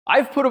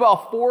I've put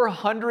about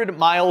 400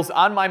 miles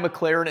on my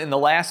McLaren in the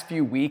last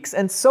few weeks,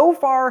 and so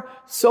far,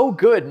 so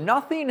good.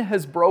 Nothing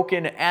has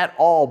broken at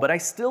all, but I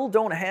still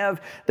don't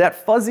have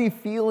that fuzzy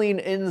feeling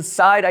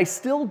inside. I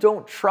still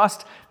don't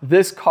trust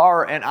this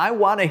car, and I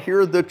want to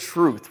hear the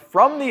truth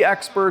from the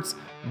experts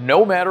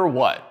no matter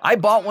what. I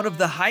bought one of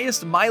the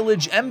highest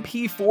mileage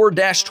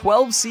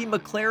MP4-12C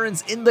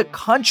McLarens in the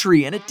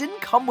country, and it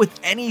didn't come with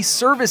any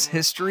service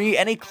history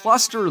and a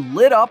cluster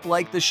lit up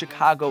like the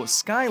Chicago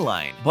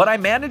skyline. But I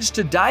managed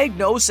to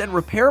diagnose and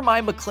repair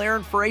my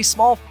McLaren for a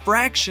small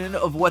fraction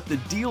of what the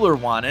dealer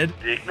wanted.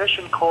 The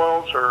ignition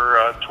coils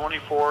are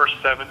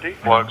 $24.70.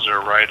 Plugs are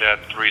right at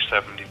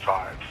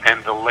 $375.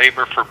 And the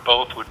labor for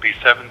both would be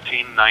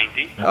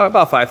 $17.90. Oh,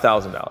 about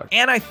 $5,000.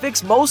 And I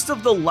fixed most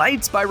of the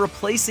lights by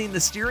replacing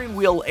the steering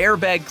wheel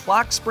airbag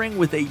clock spring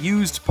with a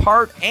used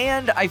part,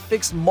 and I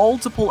fixed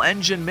multiple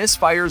engine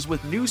misfires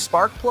with new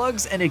spark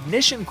plugs and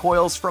ignition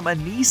coils from a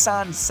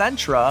Nissan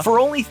Sentra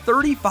for only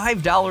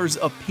 $35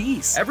 a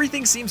piece.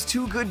 Everything seems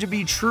too good to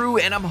be true,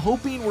 and I'm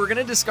hoping we're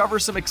gonna discover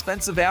some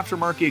expensive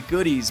aftermarket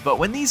goodies, but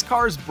when these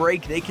cars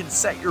break, they can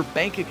set your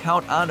bank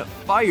account on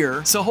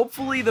fire. So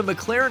hopefully the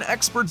McLaren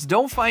experts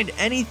don't find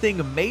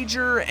anything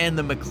major and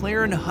the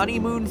McLaren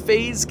honeymoon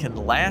phase can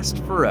last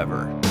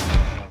forever.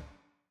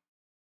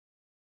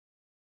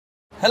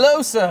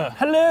 Hello, sir.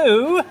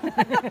 Hello.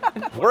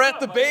 We're at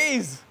the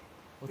Bays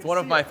with one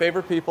of my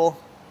favorite people,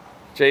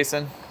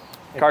 Jason.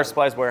 Car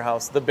Supplies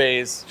Warehouse, the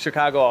Bays,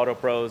 Chicago Auto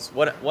Pros.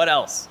 What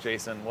else,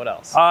 Jason? What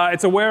else?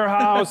 It's a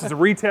warehouse, it's a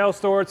retail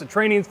store, it's a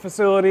training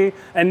facility,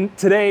 and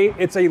today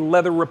it's a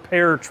leather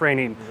repair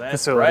training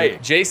facility.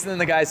 Right. Jason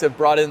and the guys have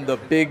brought in the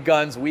big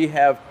guns. We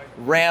have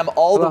Ram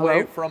all the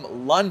way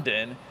from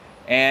London,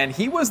 and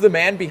he was the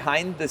man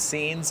behind the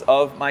scenes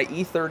of my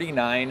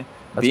E39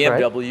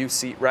 BMW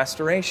seat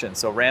restoration.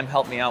 So Ram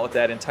helped me out with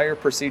that entire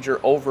procedure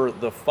over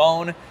the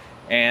phone,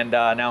 and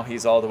now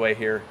he's all the way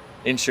here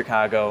in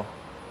Chicago,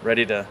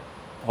 ready to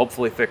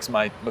hopefully fix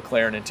my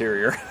McLaren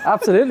interior.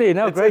 Absolutely,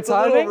 no, great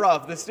timing. It's a little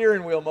rough, the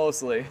steering wheel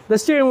mostly. The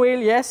steering wheel,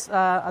 yes,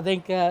 I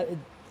think,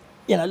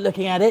 you know,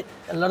 looking at it,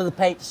 a lot of the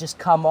paint's just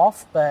come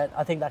off, but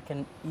I think that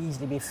can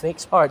easily be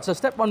fixed. All right, so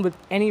step one with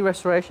any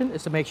restoration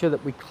is to make sure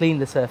that we clean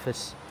the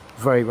surface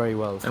very, very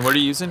well. And what are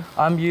you using?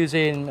 I'm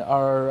using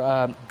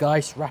our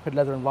Geist Rapid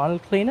Leather and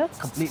Vinyl Cleaner.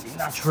 Completely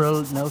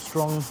natural, no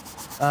strong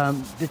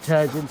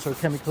detergents or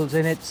chemicals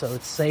in it, so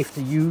it's safe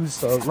to use.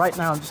 So right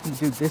now I'm just going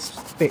to do this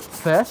bit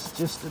first,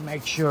 just to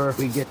make sure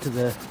we get to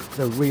the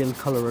real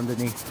color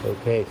underneath.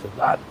 Okay, so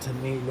that to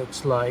me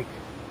looks like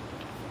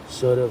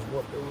sort of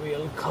what the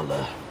real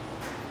color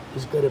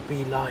is going to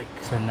be like.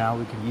 So now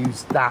we can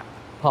use that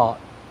part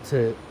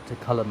to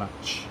color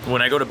match.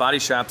 When I go to body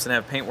shops and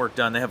have paintwork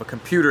done, they have a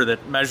computer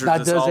that measures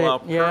this all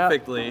out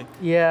perfectly.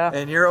 Yeah.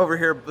 And you're over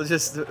here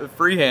just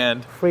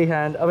freehand.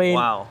 Freehand. I mean,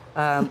 wow.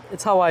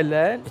 It's how I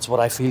learn. It's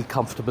what I feel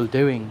comfortable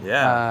doing.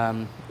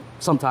 Yeah.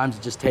 Sometimes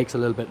it just takes a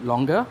little bit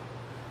longer.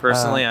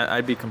 Personally,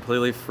 I'd be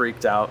completely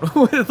freaked out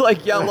with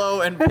like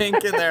yellow and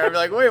pink in there. I'd be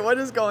like, wait, what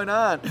is going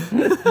on?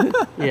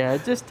 Yeah,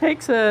 it just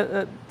takes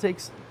a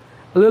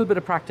little bit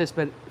of practice,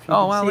 but if you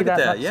wow, look at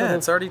that. Yeah,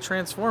 it's already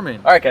transforming.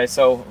 All right, guys,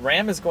 so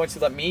Ram is going to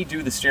let me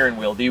do the steering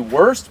wheel. The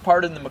worst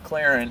part in the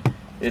McLaren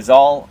is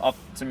all up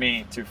to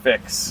me to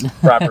fix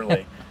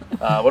properly.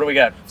 What do we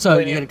got? So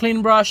you got a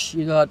clean brush,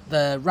 you got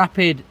the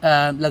Rapid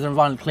Leather and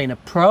Vinyl Cleaner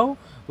Pro,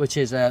 which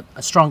is a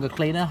stronger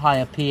cleaner,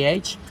 higher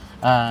pH,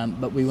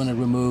 but we want to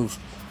remove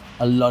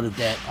a lot of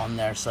dirt on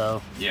there,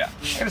 so. Yeah,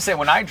 I gotta say,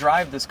 when I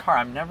drive this car,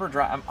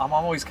 I'm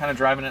always kind of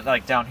driving it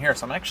like down here,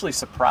 so I'm actually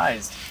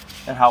surprised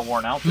at how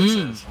worn out this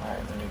is. All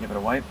right, let me give it a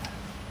wipe.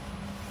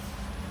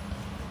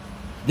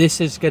 This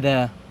is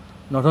gonna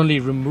not only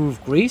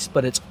remove grease,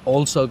 but it's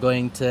also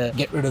going to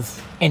get rid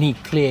of any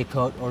clear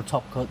coat or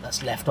top coat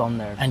that's left on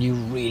there. And you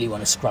really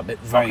want to scrub it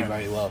very,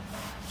 very well.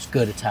 Just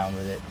go to town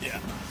with it. Yeah.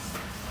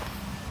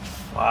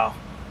 Wow,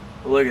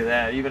 look at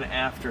that, even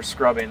after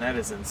scrubbing, that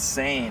is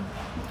insane.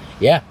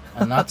 Yeah,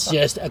 and that's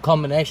just a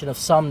combination of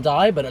some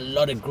dye, but a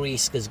lot of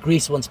grease, because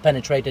grease, once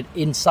penetrated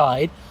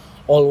inside,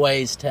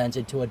 always turns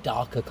into a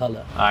darker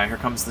color. All right, here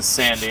comes the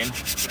sanding.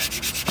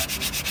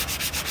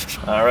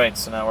 All right,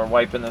 so now we're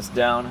wiping this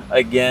down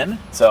again.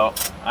 So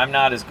I'm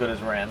not as good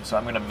as Ram, so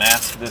I'm gonna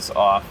mask this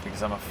off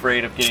because I'm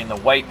afraid of getting the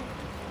white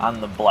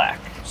on the black.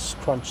 Just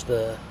crunch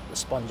the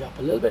sponge up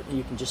a little bit, and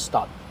you can just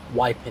start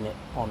wiping it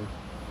on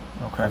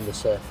the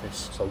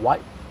surface. So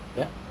wipe,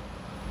 yeah,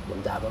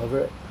 then dab over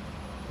it,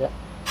 yeah.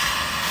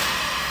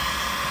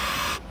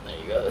 There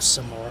you go,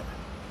 some more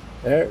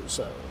there,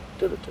 so.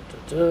 So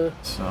we're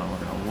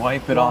gonna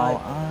wipe it all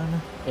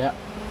on. Yeah.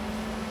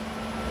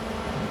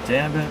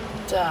 Dab it.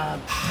 Dab.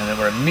 And then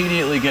we're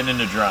immediately getting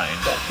into drying.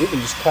 Yeah, you can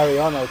just carry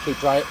on. I'll keep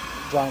drying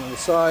on the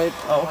side.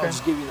 Oh, okay. I'll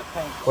just give you the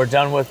paint. We're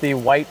done with the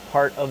white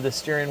part of the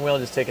steering wheel.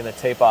 Just taking the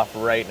tape off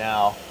right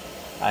now.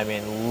 I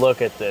mean,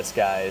 look at this,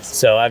 guys.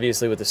 So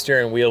obviously with the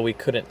steering wheel, we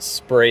couldn't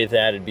spray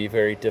that. It'd be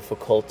very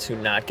difficult to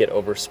not get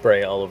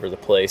overspray all over the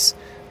place.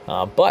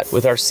 But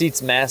with our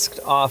seats masked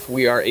off,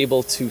 we are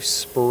able to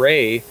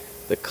spray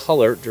the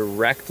color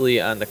directly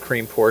on the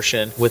cream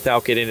portion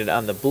without getting it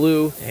on the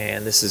blue.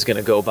 And this is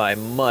gonna go by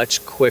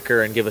much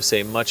quicker and give us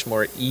a much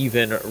more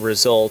even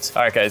result.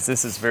 All right, guys,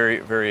 this is very,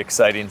 very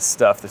exciting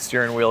stuff. The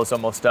steering wheel is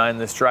almost done.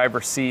 This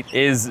driver's seat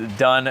is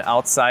done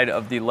outside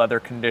of the leather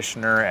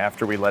conditioner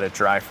after we let it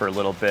dry for a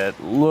little bit.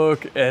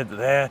 Look at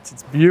that,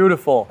 it's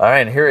beautiful. All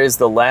right, and here is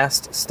the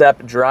last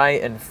step, dry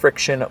and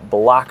friction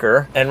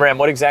blocker. And Ram,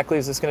 what exactly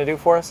is this gonna do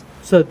for us?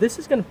 So this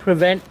is going to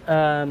prevent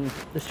the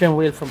steering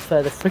wheel from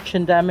further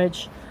friction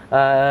damage,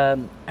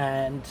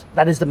 and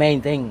that is the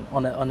main thing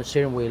on a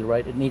steering wheel,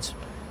 right? It needs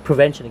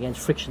prevention against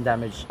friction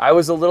damage. I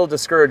was a little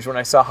discouraged when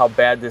I saw how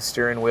bad this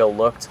steering wheel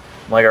looked.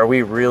 I'm like, are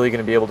we really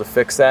gonna be able to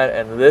fix that?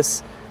 And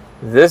this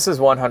is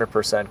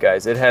 100%,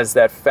 guys. It has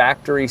that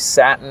factory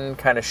satin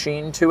kind of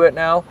sheen to it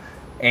now,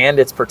 and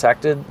it's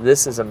protected.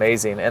 This is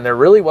amazing. And there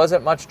really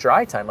wasn't much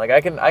dry time. Like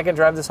I can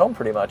drive this home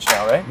pretty much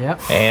now, right? Yeah.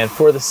 And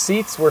for the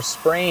seats, we're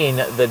spraying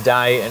the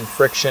dye and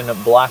friction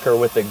blocker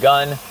with the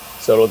gun,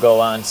 so it'll go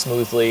on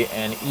smoothly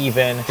and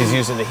even. He's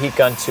using the heat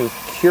gun to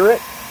cure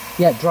it.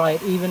 Yeah, dry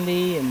it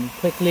evenly and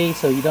quickly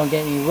so you don't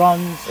get any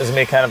runs. This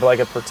is kind of like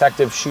a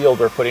protective shield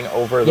we're putting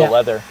over the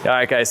leather. All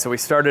right, guys, so we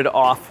started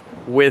off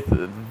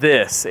with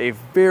this, a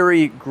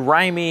very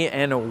grimy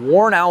and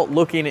worn out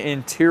looking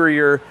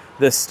interior,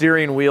 the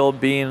steering wheel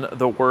being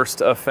the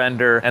worst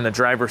offender and the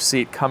driver's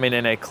seat coming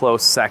in a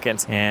close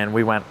second. And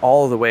we went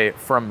all the way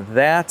from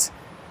that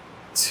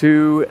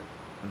to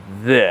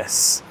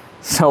this.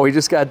 So we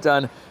just got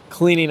done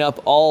cleaning up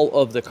all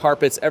of the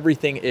carpets.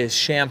 Everything is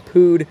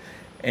shampooed,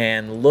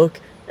 and look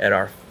at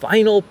our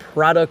final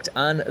product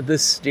on the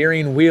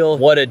steering wheel.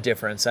 What a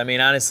difference. I mean,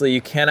 honestly,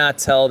 you cannot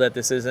tell that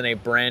this isn't a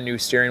brand new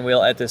steering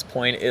wheel at this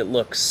point. It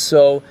looks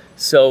so,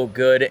 so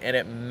good, and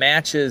it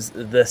matches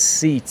the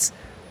seats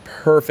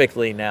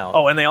perfectly now.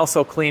 Oh, and they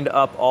also cleaned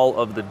up all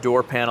of the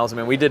door panels. I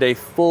mean, we did a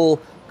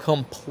full,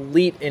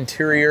 complete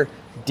interior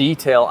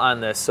detail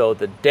on this. So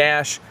the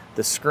dash,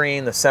 the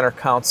screen, the center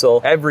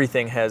console,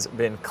 everything has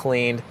been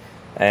cleaned.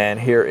 And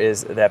here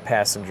is that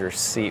passenger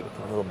seat with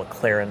a little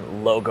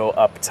McLaren logo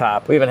up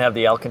top. We even have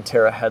the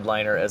Alcantara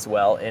headliner as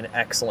well in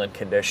excellent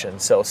condition.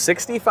 So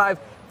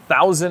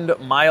 65,000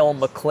 mile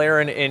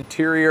McLaren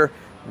interior,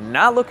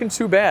 not looking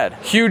too bad.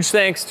 Huge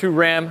thanks to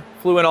Ram,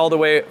 flew in all the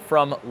way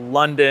from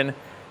London.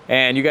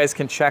 And you guys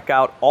can check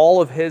out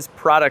all of his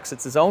products.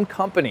 It's his own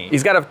company.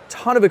 He's got a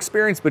ton of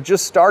experience, but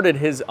just started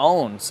his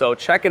own. So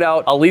check it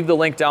out. I'll leave the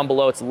link down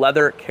below. It's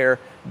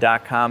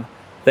leathercare.com.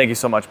 Thank you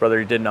so much, brother.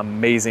 You did an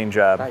amazing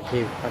job. Thank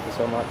you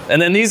so much.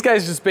 And then these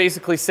guys just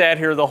basically sat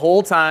here the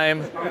whole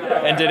time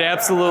and did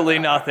absolutely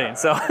nothing.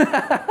 So Look at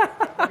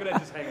that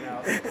just hanging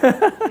out.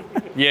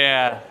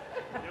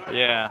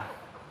 yeah.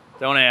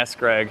 Don't ask,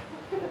 Greg.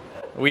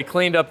 We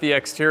cleaned up the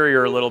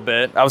exterior a little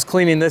bit. I was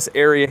cleaning this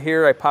area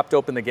here. I popped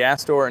open the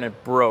gas door and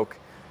it broke.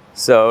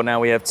 So now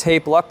we have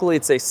tape. Luckily,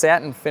 it's a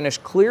satin finish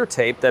clear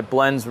tape that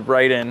blends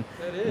right in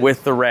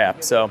with the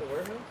wrap. So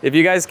if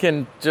you guys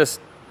can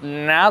just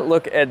not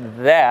look at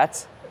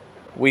that,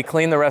 we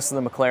cleaned the rest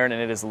of the McLaren and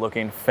it is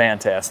looking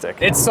fantastic.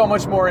 It's so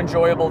much more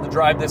enjoyable to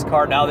drive this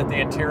car now that the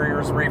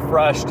interior is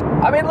refreshed.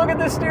 I mean, look at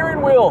this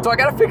steering wheel. So I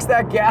gotta fix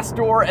that gas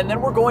door, and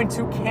then we're going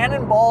to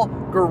Cannonball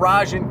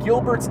Garage in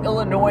Gilberts,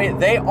 Illinois.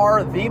 They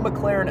are the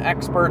McLaren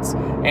Experts,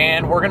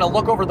 and we're gonna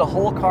look over the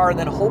whole car and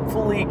then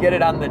hopefully get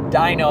it on the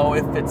dyno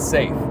if it's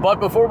safe. But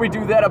before we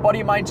do that, a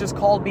buddy of mine just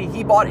called me.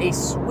 He bought a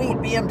sweet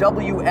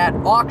BMW at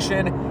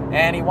auction,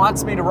 and he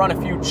wants me to run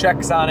a few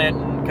checks on it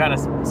and kind of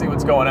see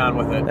what's going on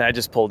with it. I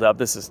just pulled up.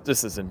 This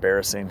is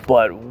embarrassing.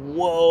 But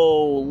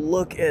whoa,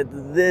 look at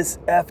this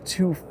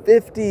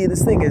F250.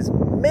 This thing is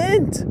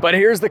mint. But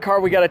here's the car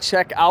we got to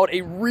check out,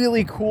 a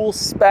really cool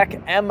spec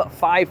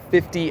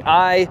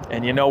M550i.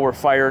 And you know we're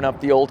firing up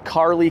the old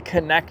Carly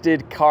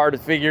connected car to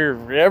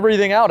figure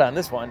everything out on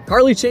this one.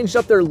 Carly changed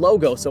up their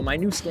logo, so my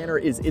new scanner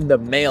is in the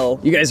mail.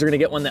 You guys are gonna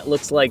get one that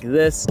looks like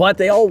this, but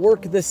they all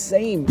work the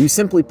same. You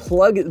simply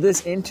plug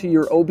this into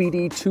your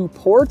OBD2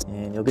 port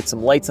and you'll get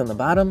some lights on the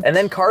bottom. And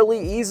then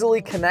Carly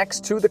easily connects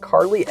to the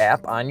Carly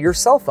app on your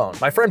cell phone.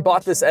 My friend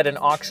bought this at an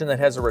auction that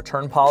has a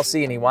return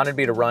policy and he wanted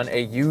me to run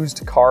a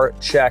used car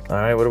check. All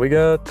right, what do we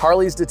got?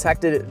 Carly's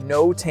detected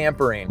no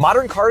tampering.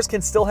 Modern cars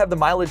can still have the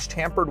mileage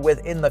tampered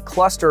with in the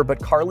cluster, but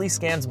Carly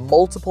scans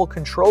multiple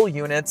control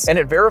units and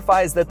it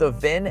verifies that the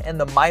VIN and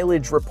the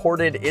mileage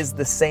reported is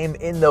the same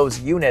in those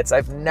units.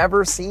 I've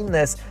never seen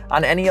this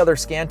on any other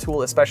scan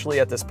tool, especially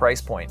at this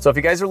price point. So if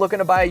you guys are looking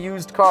to buy a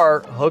used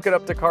car, hook it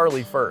up to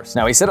Carly first.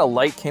 Now he said a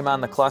light came on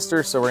the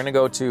cluster, so we're gonna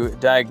go to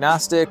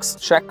diagnostics,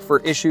 check for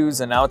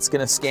issues, and now it's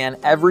gonna scan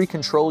every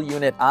control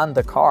unit on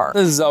the car.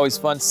 This is always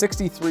fun.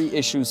 63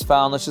 issues found.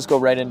 down. Let's just go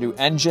right into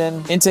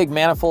engine. Intake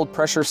manifold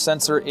pressure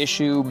sensor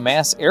issue,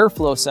 mass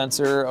airflow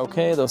sensor.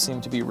 Okay, those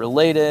seem to be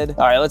related.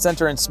 All right, let's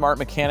enter in smart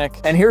mechanic.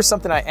 And here's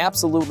something I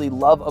absolutely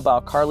love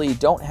about Carli. You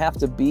don't have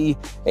to be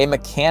a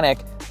mechanic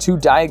to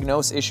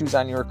diagnose issues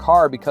on your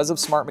car. Because of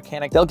smart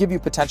mechanic, they'll give you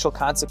potential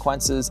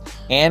consequences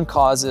and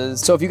causes.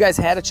 So if you guys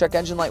had a check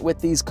engine light with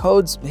these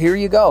codes, here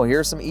you go. Here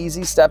are some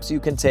easy steps you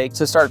can take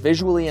to start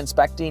visually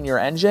inspecting your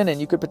engine, and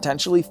you could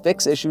potentially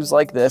fix issues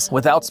like this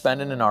without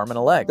spending an arm and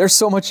a leg. There's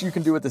so much you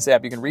can do with this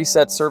app. You can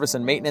reset service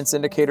and maintenance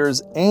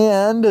indicators,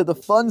 and the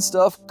fun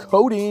stuff,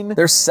 coding.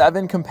 There's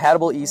 7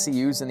 compatible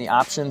ECUs and the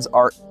options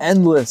are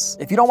endless.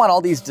 If you don't want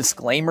all these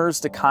disclaimers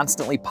to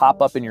constantly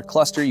pop up in your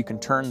cluster, you can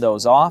turn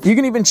those off. You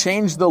can even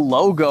change the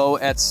logo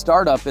at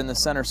startup in the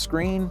center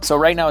screen. So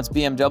right now it's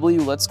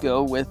BMW. Let's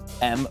go with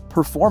M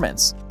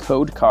Performance,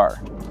 code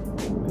car.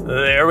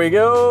 There we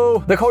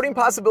go. The coding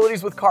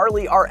possibilities with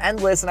Carli are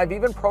endless, and I've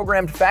even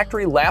programmed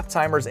factory lap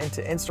timers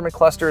into instrument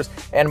clusters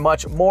and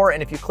much more.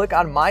 And if you click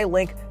on my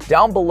link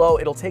down below,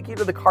 it'll take you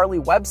to the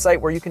Carli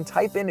website where you can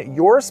type in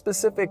your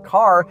specific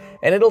car,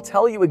 and it'll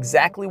tell you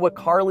exactly what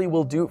Carli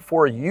will do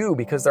for you,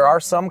 because there are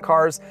some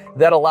cars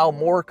that allow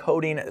more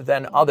coding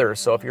than others.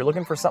 So if you're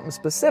looking for something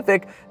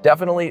specific,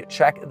 definitely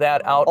check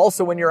that out.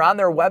 Also, when you're on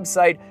their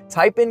website,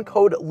 type in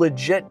code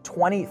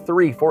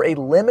LEGIT23 for a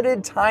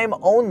limited time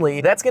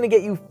only. That's going to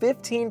get you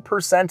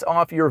 15%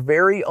 off your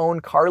very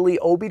own Carli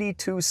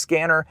OBD2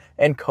 scanner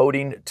and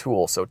coding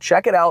tool. So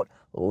check it out.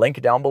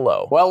 Link down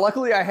below. Well,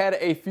 luckily I had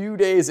a few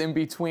days in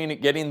between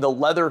getting the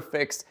leather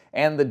fixed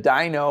and the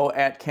dyno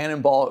at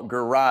Cannonball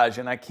Garage,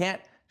 and I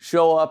can't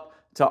show up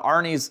to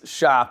Arnie's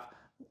shop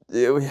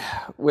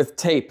with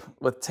tape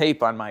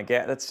on my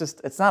gas.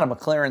 It's not a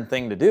McLaren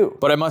thing to do.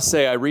 But I must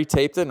say, I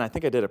retaped it, and I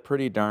think I did a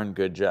pretty darn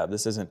good job.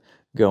 This isn't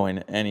going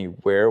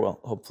anywhere. Well,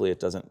 hopefully it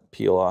doesn't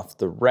peel off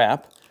the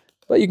wrap,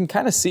 but you can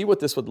kind of see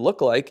what this would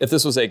look like if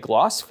this was a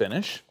gloss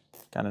finish.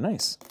 Kind of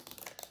nice.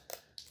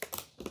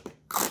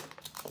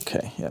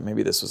 Okay, yeah,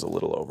 maybe this was a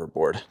little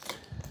overboard.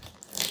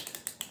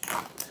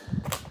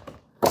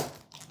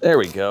 There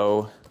we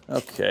go.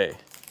 Okay.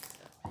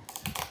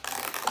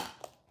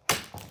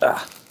 All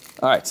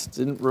right,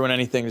 didn't ruin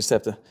anything, just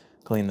have to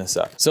clean this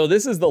up. So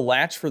this is the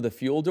latch for the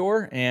fuel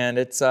door, and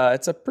it's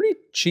a pretty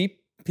cheap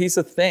piece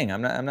of thing.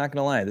 I'm not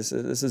gonna lie, this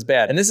is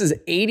bad. And this is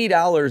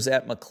 $80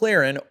 at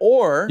McLaren,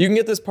 or you can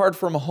get this part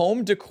from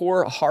Home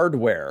Decor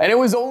Hardware. And it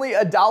was only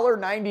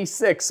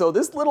 $1.96. So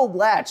this little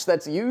latch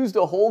that's used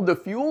to hold the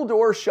fuel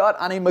door shut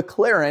on a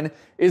McLaren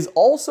is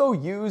also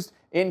used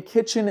in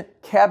kitchen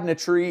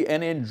cabinetry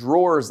and in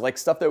drawers, like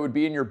stuff that would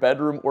be in your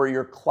bedroom or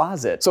your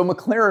closet. So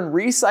McLaren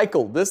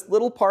recycled this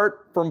little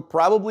part from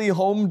probably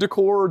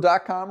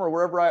homedecor.com or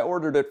wherever I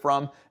ordered it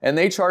from, and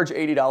they charge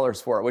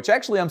 $80 for it, which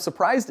actually I'm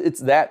surprised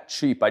it's that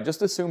cheap. I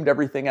just assumed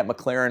everything at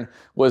McLaren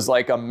was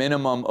like a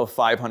minimum of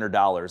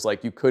 $500.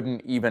 Like you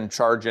couldn't even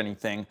charge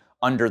anything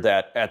under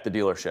that at the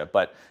dealership.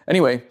 But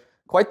anyway,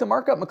 quite the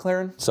markup,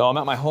 McLaren. So I'm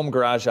at my home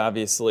garage,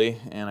 obviously,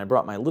 and I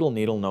brought my little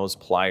needle nose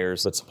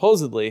pliers, but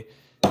supposedly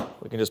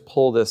we can just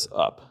pull this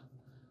up.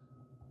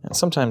 And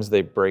sometimes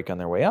they break on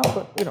their way out,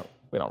 but we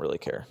don't really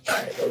care. All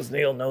right, those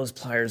needle nose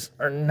pliers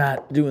are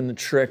not doing the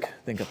trick.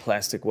 I think a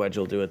plastic wedge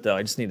will do it though.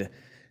 I just need to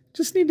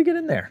get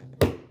in there.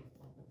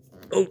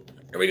 Oh,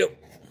 here we go.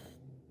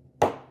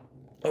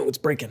 Oh, it's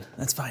breaking.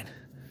 That's fine.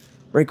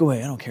 Break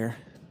away, I don't care.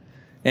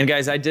 And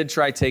guys, I did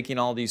try taking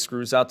all these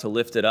screws out to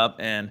lift it up,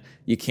 and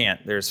you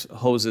can't. There's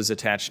hoses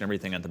attached and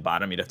everything at the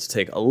bottom. You'd have to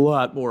take a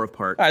lot more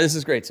apart. All right, this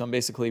is great. So I'm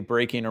basically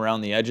breaking around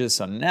the edges,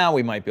 so now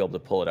we might be able to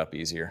pull it up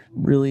easier.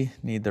 Really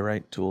need the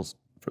right tools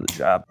for the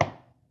job.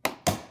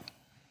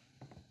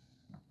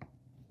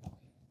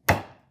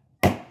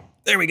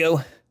 There we go.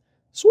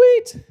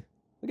 Sweet,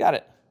 we got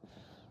it.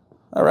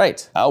 All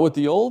right, out with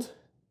the old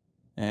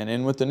and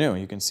in with the new.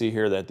 You can see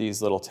here that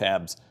these little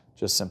tabs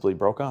just simply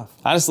broke off.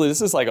 Honestly,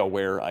 this is like a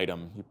wear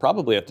item. You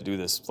probably have to do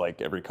this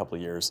like every couple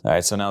of years. All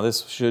right, so now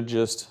this should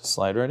just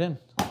slide right in.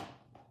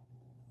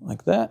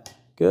 Like that,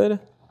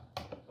 good.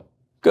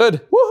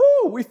 Good,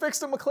 woohoo! We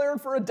fixed a McLaren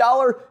for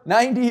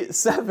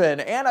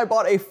 $1.97, and I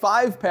bought a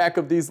 5-pack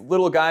of these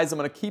little guys. I'm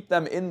gonna keep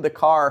them in the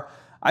car.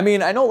 I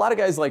mean, I know a lot of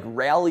guys like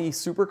rally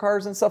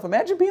supercars and stuff.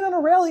 Imagine being on a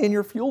rally and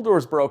your fuel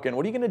door's broken.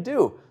 What are you gonna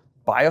do?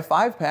 Buy a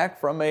 5-pack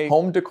from a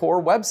home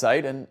decor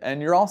website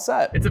and you're all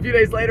set. It's a few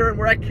days later and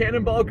we're at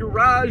Cannonball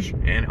Garage,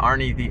 and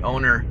Arnie, the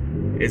owner,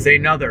 is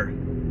another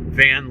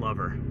van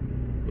lover.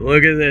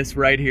 Look at this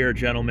right here,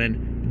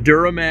 gentlemen.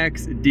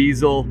 Duramax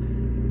diesel.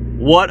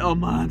 What a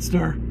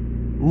monster.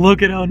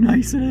 Look at how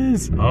nice it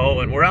is. Oh,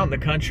 and we're out in the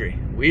country.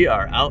 We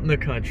are out in the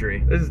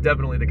country. This is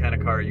definitely the kind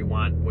of car you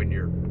want when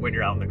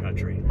you're out in the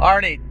country.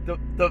 Arnie, the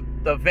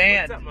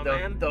van. What's up, my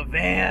man? The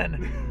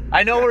van.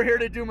 I know we're here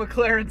to do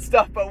McLaren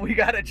stuff, but we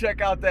gotta check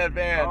out that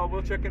van. Oh,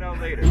 we'll check it out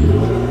later.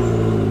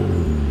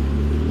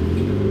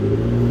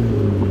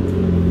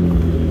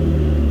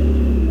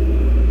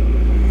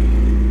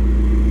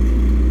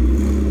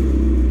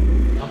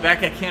 I'm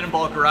back at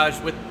Cannonball Garage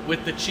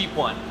with the cheap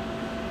one.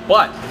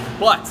 But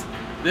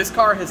this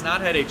car has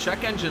not had a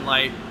check engine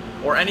light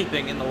or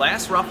anything in the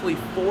last roughly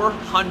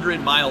 400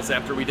 miles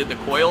after we did the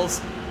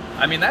coils.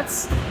 I mean,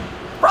 that's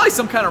probably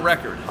some kind of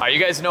record. All right, you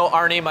guys know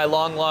Arnie, my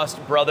long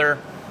lost brother.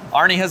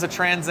 Arnie has a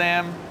Trans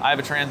Am, I have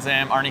a Trans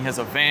Am. Arnie has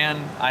a van,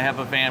 I have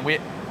a van. We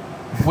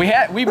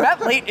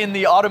met late in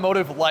the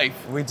automotive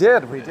life. We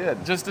did.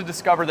 Just to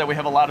discover that we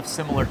have a lot of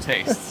similar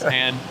tastes.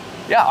 And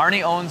yeah,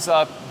 Arnie owns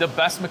the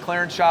best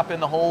McLaren shop in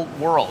the whole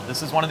world.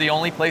 This is one of the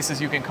only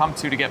places you can come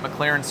to get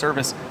McLaren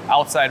service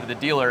outside of the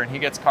dealer, and he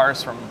gets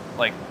cars from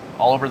like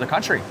all over the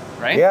country,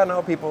 right? Yeah, no,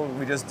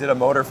 we just did a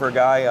motor for a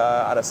guy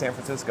out of San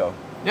Francisco.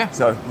 Yeah.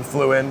 So we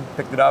flew in,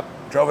 picked it up,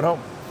 drove it home.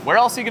 Where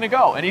else are you gonna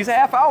go? And he's a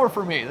half hour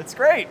for me, that's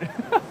great.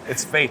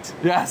 It's fate.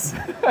 Yes.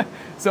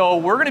 So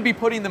we're gonna be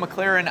putting the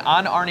McLaren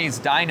on Arnie's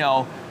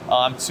dyno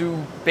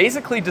to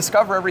basically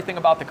discover everything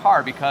about the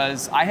car,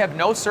 because I have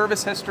no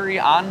service history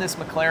on this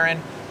McLaren,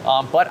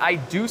 but I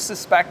do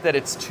suspect that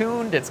it's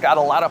tuned. It's got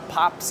a lot of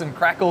pops and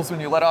crackles when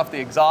you let off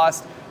the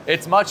exhaust.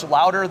 It's much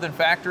louder than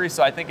factory,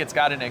 so I think it's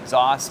got an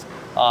exhaust.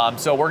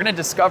 So we're gonna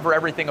discover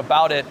everything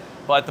about it,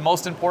 but the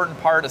most important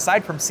part,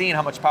 aside from seeing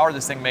how much power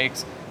this thing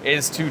makes,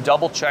 is to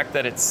double check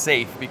that it's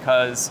safe,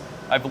 because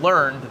I've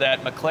learned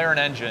that McLaren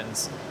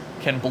engines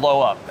can blow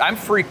up. I'm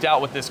freaked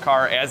out with this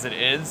car as it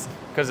is,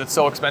 because it's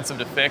so expensive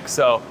to fix,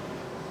 so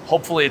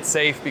hopefully it's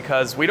safe,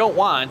 because we don't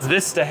want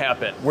this to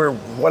happen. We're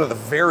one of the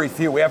very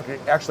few. We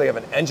actually have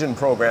an engine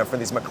program for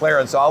these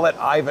McLarens, so I'll let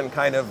Ivan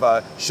kind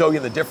of show you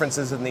the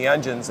differences in the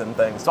engines and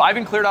things. So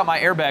Ivan cleared out my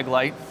airbag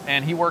light,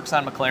 and he works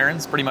on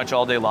McLarens pretty much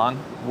all day long.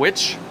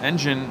 Which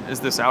engine is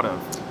this out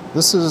of?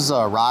 This is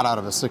a rod out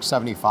of a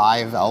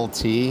 675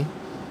 LT.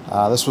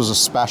 This was a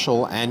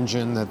special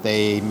engine that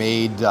they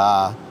made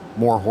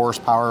more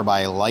horsepower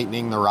by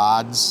lightening the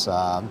rods.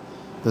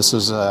 This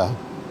is a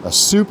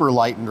super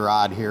lightened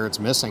rod here. It's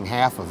missing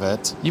half of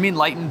it. You mean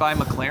lightened by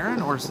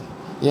McLaren, or?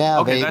 Yeah,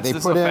 okay, they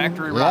this put is a in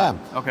factory rod.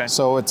 Yeah. Okay.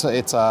 So it's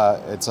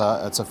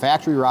a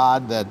factory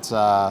rod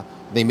that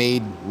they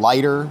made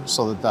lighter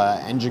so that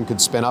the engine could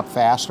spin up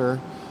faster.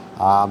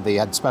 They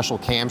had special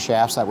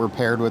camshafts that were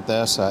paired with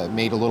this. It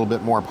made a little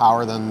bit more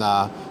power than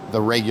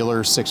the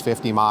regular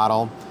 650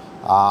 model,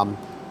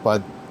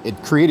 but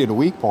it created a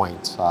weak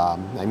point.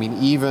 I mean,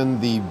 even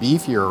the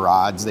beefier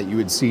rods that you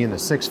would see in a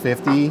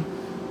 650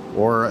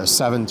 or a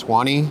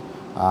 720,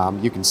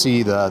 you can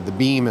see the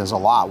beam is a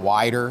lot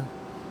wider.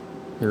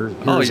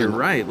 Oh, you're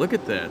right. Look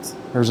at that.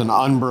 Here's an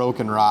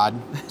unbroken rod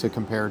to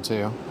compare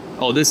to.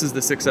 Oh, this is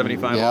the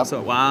 675 Yep.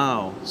 also.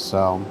 Wow.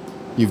 So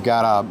you've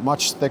got a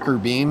much thicker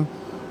beam,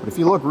 but if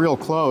you look real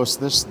close,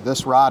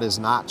 this rod is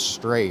not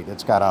straight.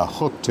 It's got a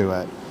hook to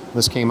it.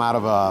 This came out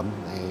of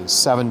a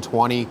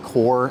 720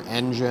 core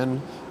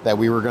engine that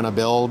we were going to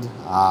build.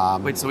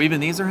 Wait, so even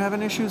these are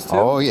having issues too?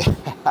 Oh yeah.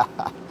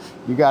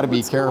 You got to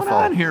be careful. What's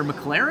going on here,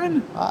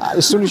 McLaren?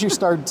 As soon as you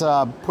start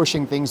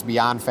pushing things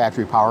beyond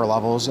factory power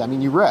levels, I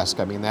mean, you risk.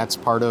 I mean, that's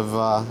part of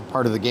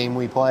the game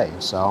we play.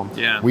 So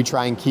yeah, we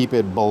try and keep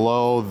it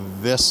below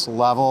this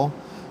level,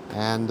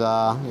 and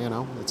you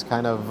know, it's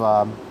kind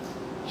of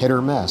hit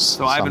or miss.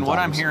 So Ivan, what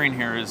I'm hearing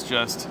here is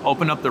just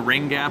open up the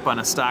ring gap on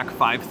a stock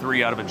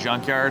 5.3 out of a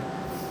junkyard,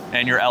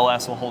 and your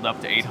LS will hold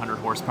up to 800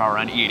 horsepower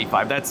on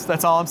E85.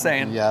 That's all I'm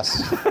saying.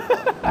 Yes.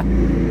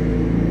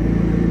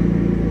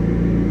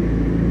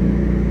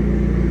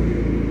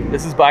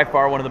 This is by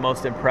far one of the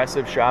most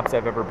impressive shops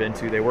I've ever been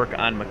to. They work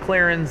on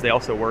McLarens, they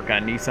also work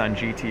on Nissan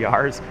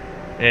GTRs.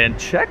 And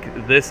check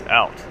this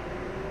out.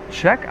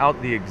 Check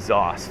out the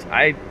exhaust.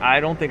 I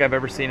don't think I've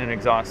ever seen an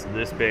exhaust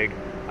this big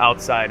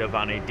outside of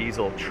on a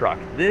diesel truck.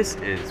 This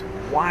is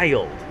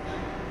wild.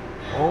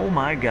 Oh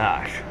my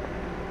gosh.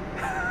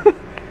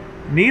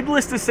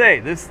 Needless to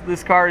say,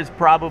 this car is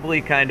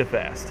probably kind of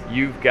fast.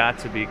 You've got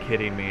to be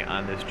kidding me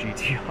on this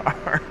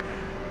GTR.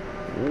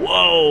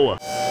 Whoa.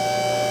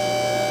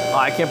 Oh,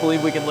 I can't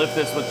believe we can lift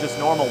this with just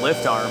normal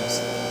lift arms.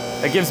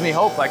 It gives me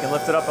hope I can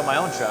lift it up in my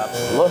own shop.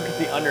 Look at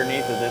the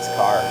underneath of this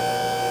car.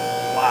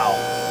 Wow.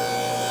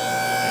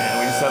 And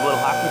we just have little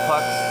hockey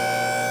pucks,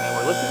 and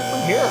we're lifting it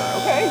from here.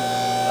 Okay.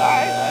 All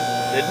right.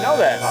 I didn't know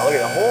that. Wow, look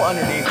at the whole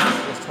underneath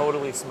is just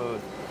totally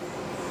smooth.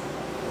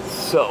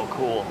 So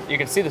cool. You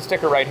can see the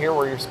sticker right here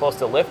where you're supposed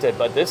to lift it,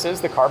 but this is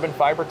the carbon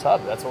fiber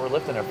tub. That's where we're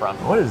lifting it from.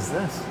 What is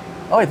this?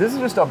 Oh wait, this is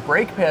just a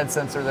brake pad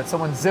sensor that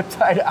someone zip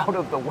tied out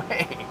of the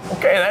way.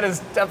 Okay, that is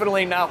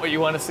definitely not what you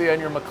want to see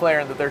on your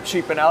McLaren that they're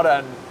cheaping out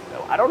on.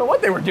 I don't know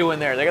what they were doing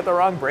there. They got the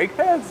wrong brake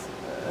pads?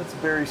 That's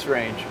very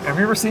strange. Have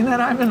you ever seen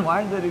that, Ivan?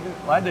 Why'd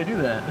they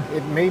do that?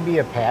 It may be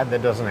a pad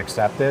that doesn't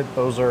accept it.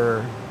 Those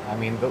are, I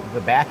mean,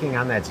 the backing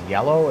on that's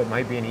yellow. It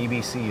might be an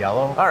EBC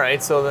yellow. All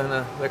right, so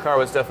then the car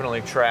was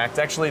definitely tracked.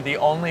 Actually, the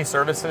only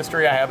service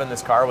history I have in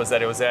this car was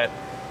that it was at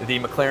the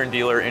McLaren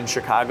dealer in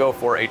Chicago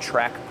for a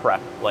track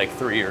prep like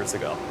 3 years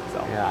ago.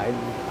 So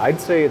Yeah,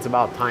 I'd say it's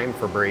about time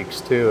for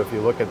brakes too. If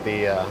you look at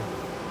the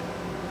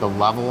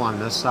level on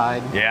this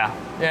side. yeah,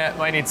 it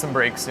might need some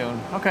brakes soon.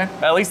 Okay,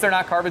 at least they're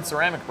not carbon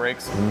ceramic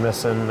brakes. You're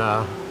missing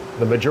the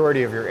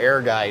majority of your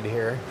air guide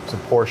here. There's a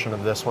portion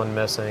of this one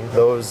missing.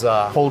 Those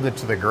hold it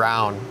to the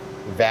ground,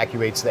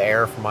 evacuates the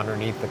air from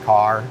underneath the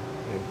car.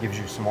 It gives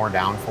you some more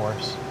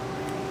downforce.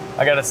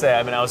 I gotta say,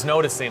 I mean, I was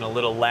noticing a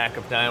little lack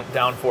of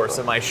downforce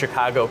in my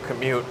Chicago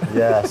commute.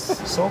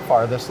 Yes. So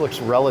far, this looks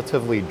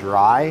relatively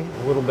dry.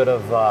 A little bit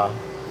of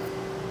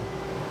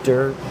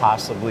dirt,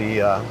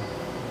 possibly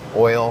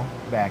oil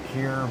back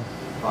here,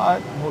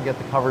 but we'll get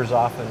the covers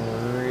off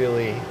and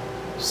really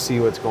see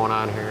what's going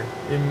on here.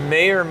 You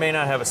may or may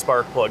not have a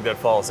spark plug that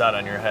falls out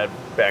on your head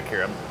back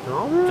here.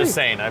 I'm just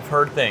saying, I've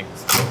heard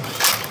things.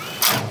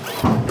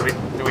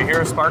 Do we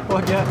hear a spark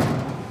plug yet?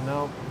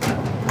 No.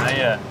 Not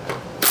yet.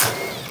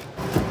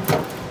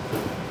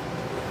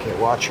 Okay,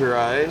 watch your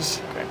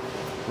eyes. Okay.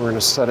 We're gonna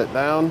set it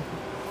down.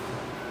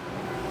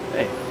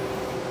 Hey,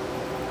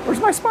 where's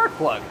my spark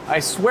plug? I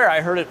swear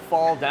I heard it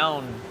fall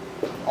down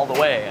all the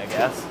way, I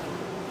guess.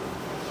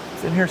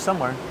 It's in here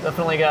somewhere.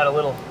 Definitely got a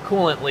little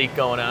coolant leak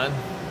going on.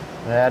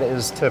 That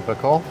is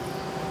typical.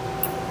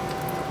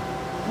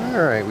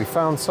 All right, we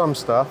found some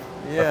stuff.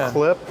 Yeah. A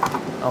clip.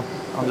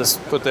 I'll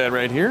just put that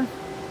right here.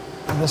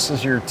 And this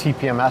is your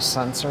TPMS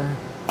sensor.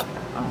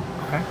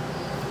 Oh, okay.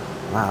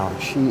 Wow,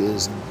 she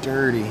is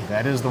dirty.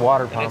 That is the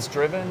water pump. And it's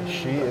driven?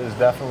 She is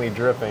definitely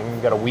dripping.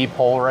 You've got a weep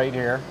hole right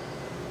here.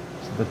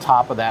 So the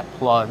top of that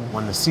plug,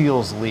 when the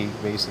seals leak,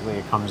 basically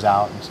it comes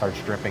out and starts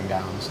dripping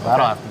down. So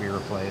that'll have to be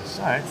replaced.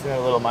 All right, so got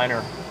a little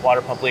minor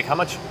water pump leak. How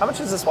much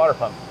is this water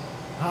pump?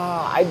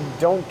 I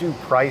don't do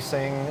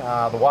pricing.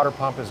 The water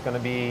pump is going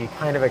to be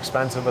kind of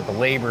expensive, but the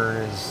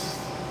labor is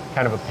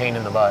kind of a pain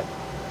in the butt.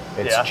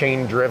 It's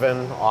chain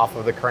driven off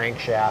of the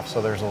crankshaft, so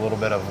there's a little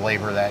bit of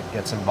labor that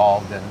gets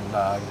involved in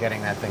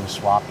getting that thing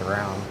swapped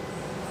around.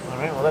 All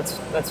right, well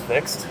that's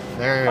fixed.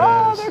 There it is.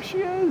 Oh, there she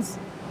is.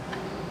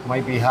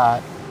 Might be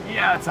hot.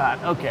 Yeah, it's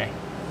hot. Okay,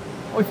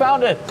 we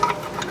found it.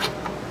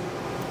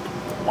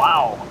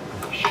 Wow.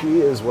 She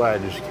is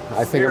wedged.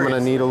 I think I'm going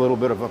to need a little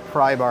bit of a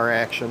pry bar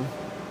action.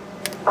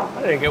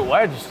 I didn't get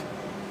wedged.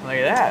 Look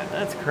at that.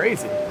 That's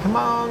crazy. Come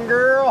on,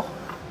 girl.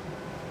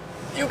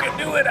 You can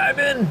do it,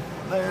 Ivan.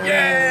 There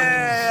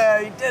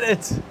Yeah, you did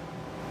it.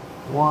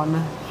 One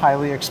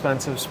highly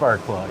expensive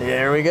spark plug.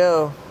 There we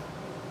go.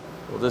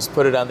 We'll just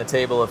put it on the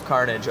table of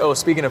carnage. Oh,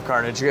 speaking of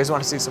carnage, you guys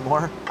want to see some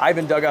more?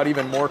 Ivan dug out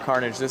even more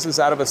carnage. This is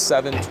out of a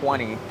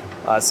 720.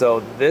 So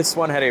this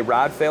one had a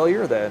rod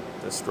failure that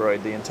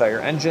destroyed the entire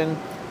engine.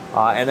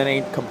 And then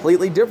a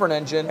completely different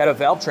engine had a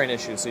valve train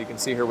issue. So you can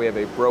see here we have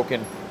a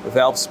broken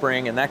valve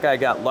spring, and that guy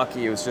got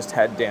lucky. It was just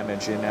head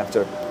damage. You didn't have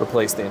to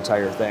replace the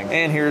entire thing.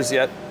 And here's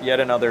yet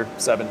another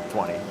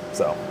 720.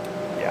 So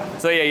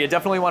yeah, you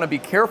definitely want to be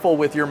careful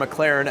with your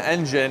McLaren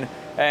engine.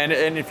 And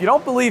if you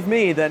don't believe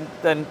me,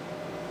 then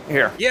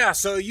here. Yeah,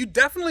 so you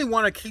definitely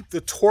want to keep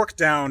the torque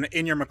down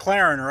in your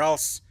McLaren, or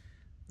else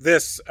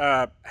this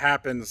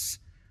happens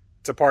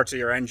to parts of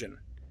your engine,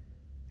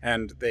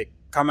 and they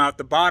come out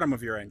the bottom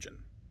of your engine.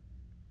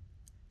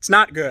 It's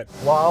not good.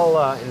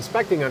 While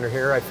inspecting under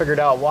here, I figured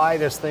out why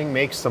this thing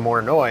makes some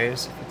more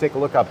noise. If you take a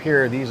look up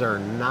here, these are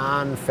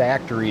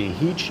non-factory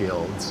heat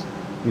shields.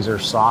 These are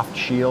soft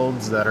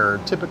shields that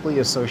are typically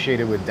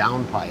associated with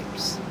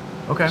downpipes.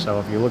 Okay. So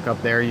if you look up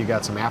there, you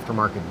got some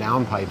aftermarket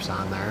downpipes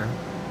on there.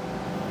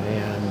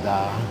 And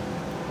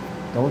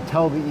don't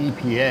tell the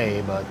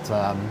EPA, but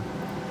I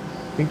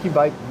think you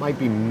might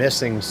be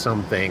missing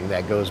something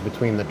that goes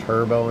between the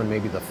turbo and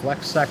maybe the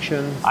flex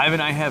section. Ivan,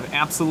 I have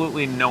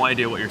absolutely no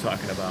idea what you're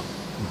talking about.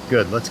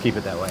 Good, let's keep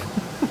it that way.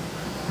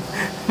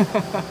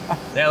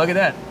 Yeah, look at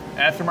that.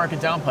 Aftermarket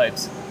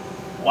downpipes.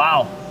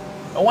 Wow.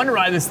 No wonder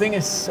why this thing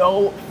is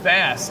so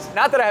fast.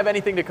 Not that I have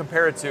anything to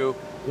compare it to.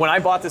 When I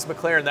bought this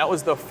McLaren, that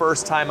was the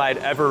first time I'd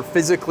ever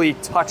physically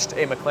touched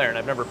a McLaren.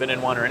 I've never been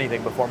in one or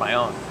anything before my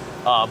own.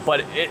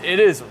 But it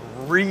is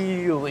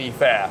really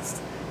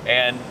fast.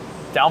 And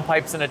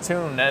downpipes in a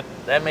tune,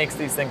 that makes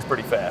these things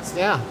pretty fast.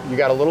 Yeah, you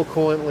got a little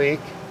coolant leak.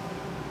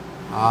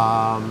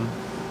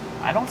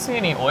 I don't see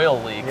any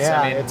oil leaks.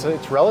 Yeah, I mean,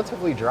 it's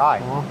relatively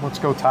dry. Well, let's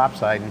go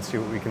topside and see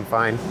what we can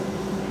find.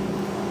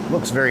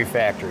 Looks very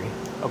factory.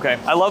 okay,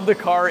 I love the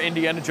car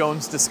Indiana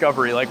Jones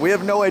Discovery. Like, we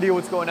have no idea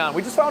what's going on.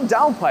 We just found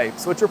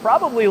downpipes, which are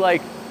probably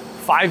like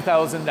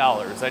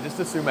 $5,000. I just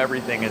assume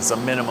everything is a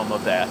minimum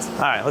of that. All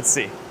right, let's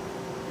see.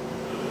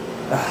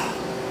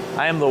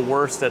 I am the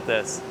worst at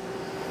this.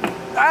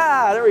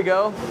 Ah, there we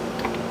go.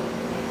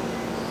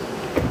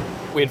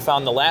 We had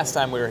found the last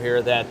time we were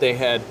here that they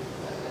had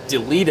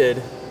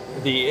deleted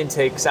the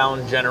intake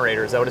sound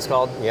generator. Is that what it's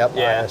called? Yep,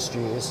 Yeah.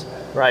 ISGs.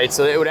 Right,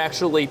 so it would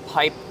actually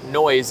pipe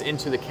noise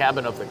into the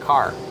cabin of the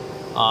car,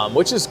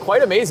 which is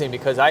quite amazing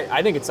because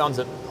I think it sounds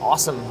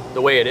awesome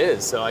the way it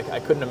is. So I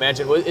couldn't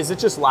imagine. Is it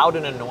just loud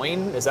and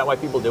annoying? Is that why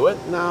people do it?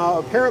 Now,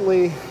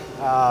 apparently,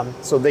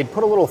 so they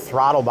put a little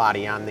throttle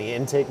body on the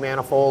intake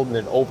manifold, and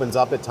it opens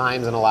up at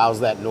times and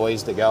allows that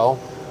noise to go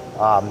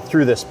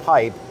through this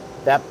pipe.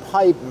 That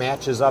pipe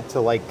matches up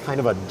to like kind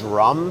of a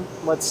drum,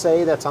 let's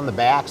say, that's on the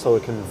back so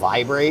it can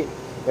vibrate.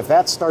 If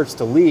that starts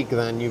to leak,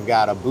 then you've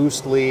got a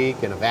boost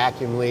leak and a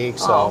vacuum leak.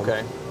 So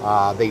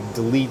they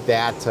delete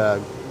that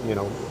to,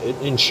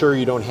 ensure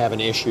you don't have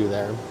an issue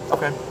there.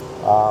 Okay.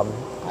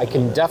 I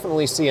can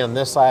definitely see on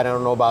this side, I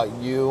don't know about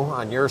you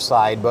on your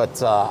side,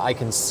 but I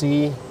can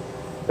see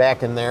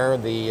back in there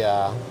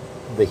the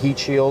the heat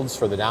shields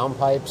for the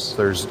downpipes.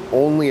 There's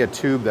only a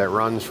tube that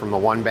runs from the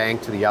one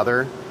bank to the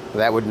other.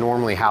 That would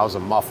normally house a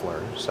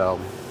muffler. So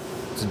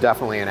it's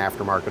definitely an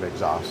aftermarket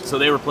exhaust. So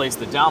they replaced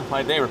the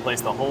downpipe, they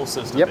replaced the whole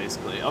system, Yep.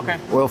 basically. Okay.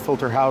 Oil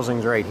filter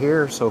housing's right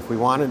here. So if we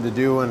wanted to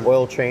do an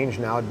oil change,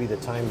 now would be the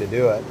time to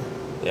do it.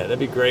 Yeah, that'd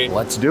be great.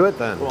 Let's do it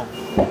then. Cool.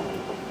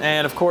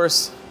 And of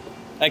course,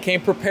 I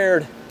came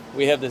prepared.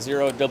 We have the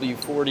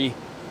 0W40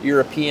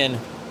 European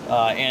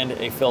and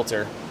a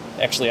filter.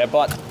 Actually, I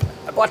bought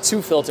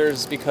 2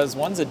 filters because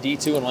one's a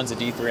D2 and one's a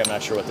D3. I'm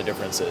not sure what the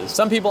difference is.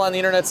 Some people on the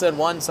internet said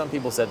one, some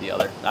people said the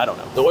other. I don't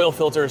know. The oil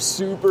filter is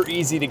super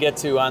easy to get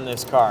to on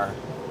this car.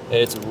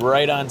 It's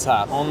right on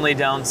top. Only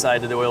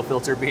downside to the oil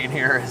filter being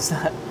here is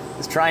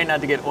trying not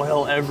to get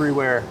oil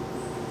everywhere.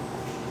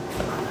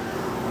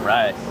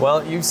 Right.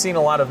 Well, you've seen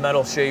a lot of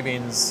metal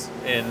shavings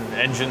in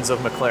engines of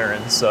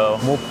McLaren, so.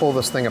 We'll pull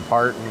this thing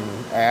apart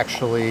and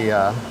actually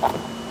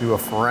do a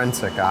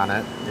forensic on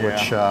it,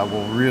 which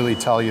will really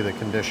tell you the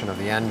condition of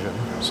the engine.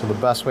 So the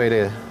best way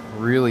to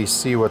really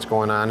see what's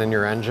going on in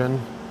your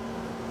engine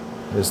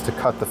is to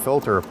cut the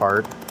filter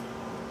apart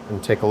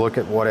and take a look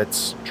at what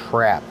it's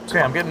trapped. Okay,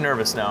 I'm getting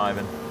nervous now,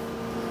 Ivan.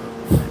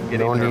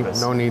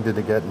 No need to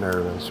get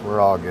nervous. We're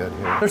all good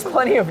here. There's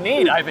plenty of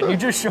need, Ivan. You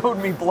just showed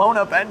me blown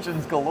up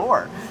engines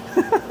galore.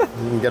 You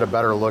can get a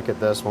better look at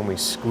this when we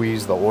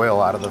squeeze the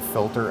oil out of the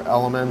filter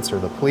elements or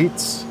the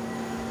pleats.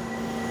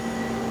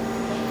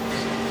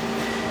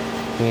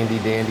 Handy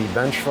dandy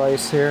bench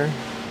vise here.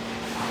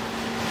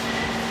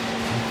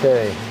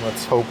 Okay,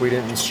 let's hope we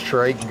didn't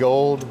strike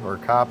gold or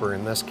copper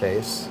in this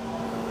case.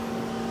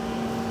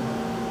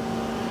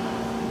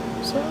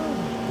 So,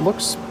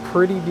 looks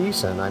pretty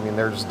decent. I mean,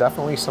 there's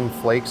definitely some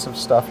flakes of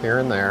stuff here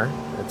and there.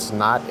 It's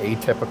not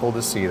atypical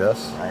to see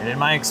this. Right, in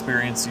my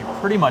experience, you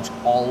pretty much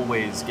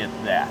always get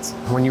that.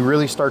 When you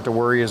really start to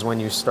worry is when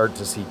you start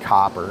to see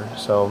copper.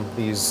 So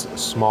these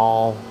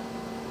small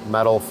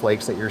metal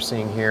flakes that you're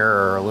seeing here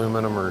are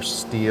aluminum or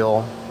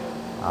steel.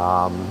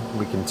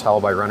 We can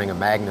tell by running a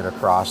magnet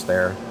across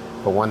there.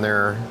 But when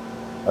they're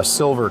a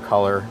silver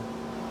color,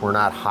 we're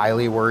not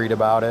highly worried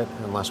about it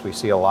unless we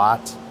see a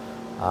lot.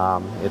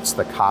 It's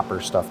the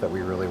copper stuff that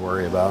we really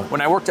worry about.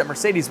 When I worked at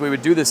Mercedes, we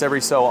would do this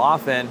every so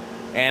often,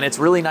 and it's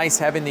really nice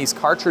having these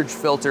cartridge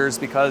filters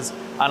because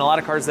on a lot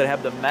of cars that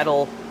have the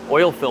metal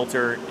oil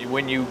filter,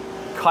 when you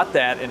cut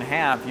that in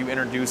half, you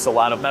introduce a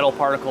lot of metal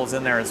particles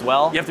in there as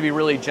well. You have to be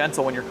really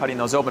gentle when you're cutting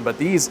those open, but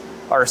these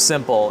are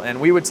simple, and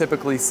we would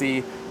typically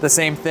see the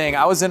same thing.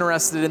 I was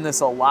interested in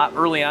this a lot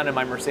early on in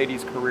my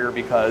Mercedes career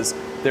because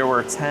there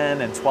were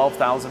 10 and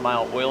 12,000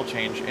 mile oil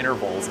change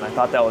intervals, and I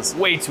thought that was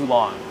way too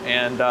long.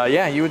 And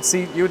yeah, you would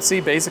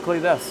see basically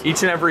this.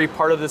 Each and every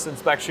part of this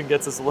inspection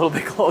gets us a little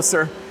bit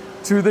closer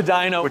to the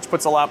dyno, which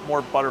puts a lot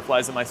more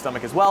butterflies in my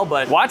stomach as well.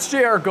 But watch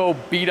JR go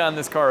beat on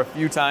this car a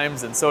few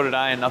times, and so did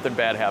I, and nothing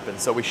bad happened.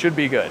 So we should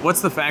be good.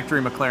 What's the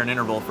factory McLaren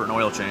interval for an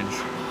oil change?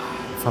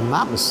 If I'm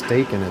not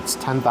mistaken, it's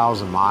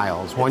 10,000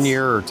 miles. 1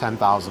 year or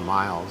 10,000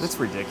 miles. It's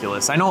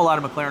ridiculous. I know a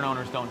lot of McLaren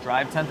owners don't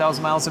drive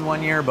 10,000 miles in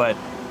 1 year, but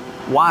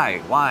why?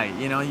 Why?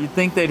 You know, you'd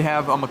think they'd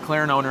have a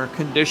McLaren owner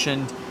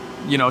conditioned,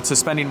 you know, to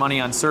spending money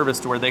on service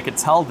to where they could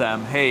tell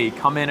them, hey,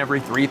 come in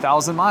every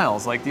 3,000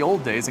 miles like the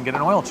old days and get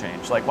an oil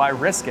change. Like, why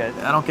risk it?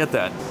 I don't get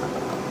that.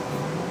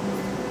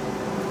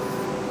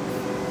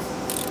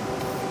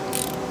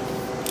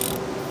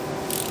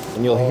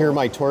 And you'll hear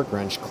my torque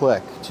wrench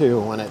click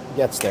too when it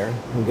gets there.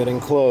 I'm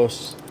getting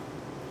close.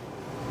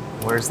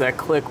 Where's that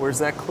click? Where's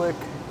that click?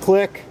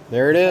 Click,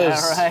 there it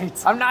is. All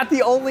right. I'm not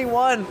the only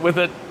one with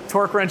a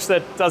torque wrench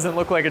that doesn't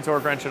look like a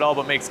torque wrench at all,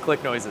 but makes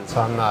click noises.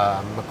 So on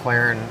the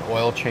McLaren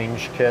oil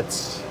change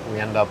kits, we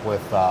end up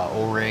with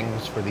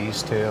O-rings for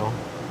these two,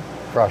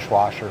 brush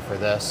washer for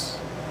this.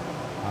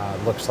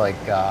 Looks like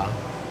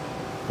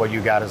what you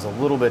got is a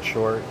little bit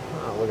short.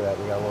 Oh, look at that,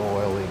 we got a little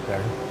oil leak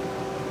there.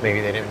 Maybe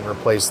they didn't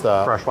replace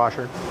the brush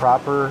washer.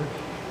 Proper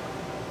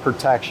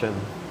protection,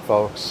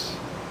 folks,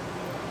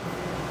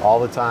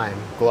 all the time.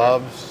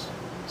 Gloves,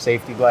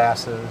 safety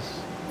glasses,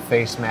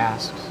 face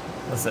masks.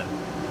 Listen,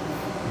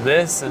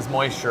 this is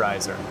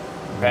moisturizer,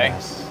 okay?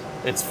 Yes.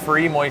 It's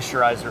free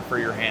moisturizer for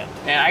your hand.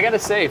 And I gotta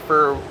say,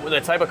 for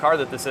the type of car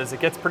that this is, it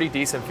gets pretty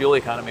decent fuel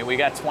economy. We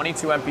got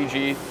 22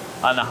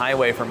 mpg on the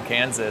highway from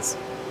Kansas.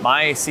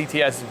 My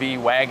CTS-V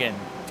wagon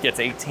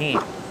gets 18.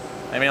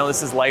 I mean,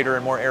 this is lighter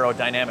and more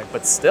aerodynamic,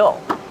 but still,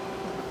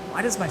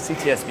 why does my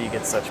CTS-V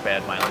get such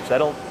bad mileage?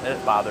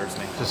 It bothers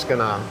me. Just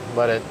gonna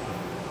let it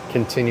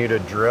continue to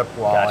drip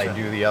while I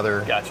do the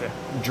other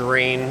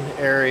drain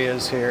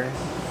areas here.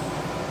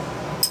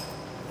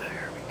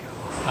 There we go.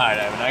 All right,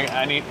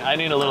 Ivan, I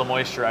need a little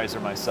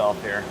moisturizer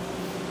myself here.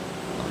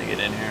 Let me get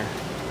in here.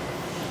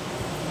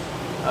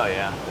 Oh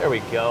yeah, there we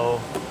go.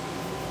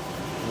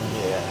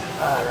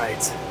 Yeah, all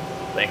right.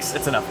 Thanks,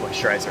 it's enough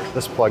moisturizer.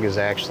 This plug is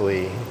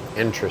actually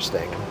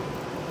interesting.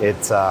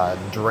 It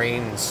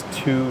drains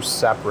two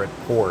separate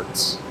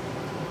ports.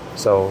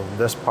 So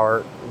this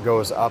part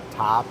goes up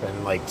top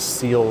and like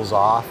seals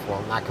off,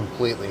 well, not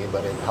completely,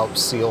 but it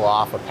helps seal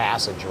off a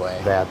passageway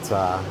that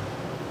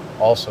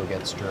also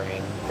gets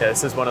drained. Yeah,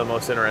 this is one of the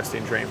most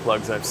interesting drain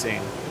plugs I've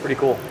seen. Pretty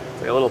cool.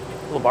 It's like a little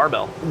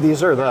barbell.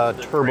 These are the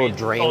turbo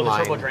drain the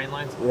line. turbo drain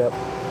lines? Yep.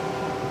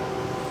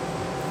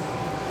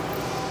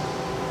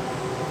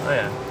 Oh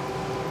yeah.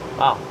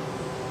 Wow.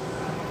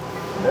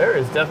 There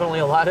is definitely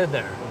a lot in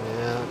there.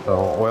 Yeah. The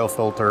oil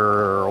filter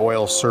or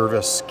oil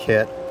service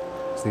kit.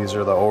 So these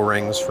are the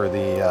O-rings for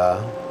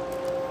the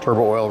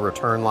turbo oil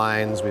return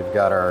lines. We've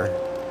got our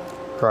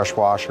crush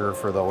washer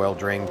for the oil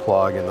drain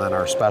plug, and then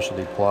our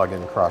specialty plug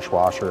and crush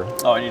washer.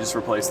 Oh, and you just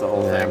replaced the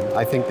whole thing?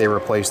 I think they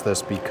replaced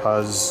this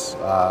because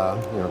you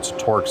know, it's a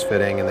Torx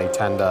fitting, and they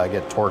tend to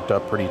get torqued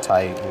up pretty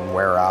tight and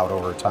wear out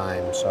over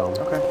time. So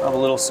okay, I'll have a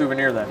little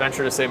souvenir then.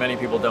 Venture to say many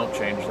people don't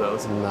change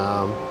those. And,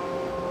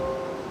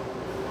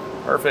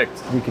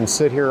 perfect. we can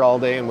sit here all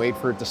day and wait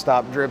for it to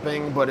stop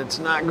dripping, but it's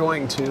not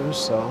going to.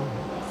 So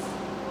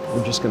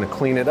we're just going to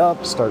clean it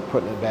up, start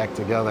putting it back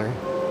together.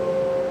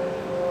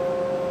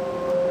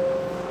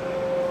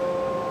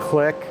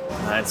 Click. All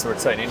right, so we're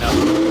tightening up.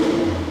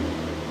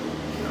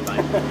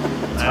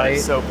 That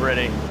is so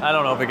pretty. I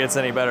don't know if it gets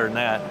any better than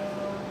that.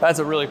 That's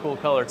a really cool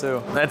color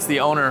too. That's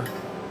the owner.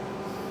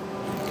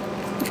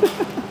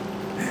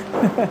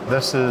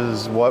 This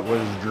is what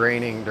was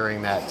draining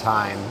during that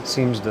time.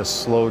 Seems to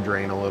slow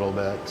drain a little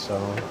bit, so.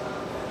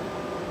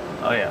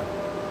 Oh yeah.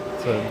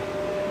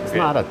 It's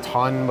not a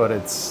ton, but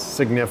it's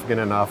significant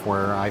enough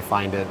where I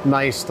find it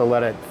nice to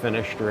let it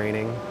finish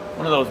draining.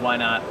 One of those why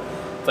not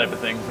type of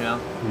things, you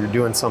know? You're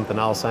doing something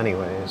else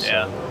anyways.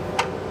 Yeah.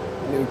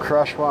 So. New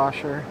crush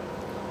washer.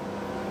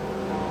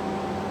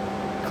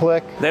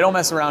 Click. They don't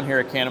mess around here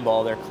at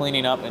Cannonball. They're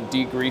cleaning up and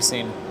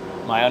degreasing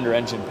my under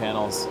engine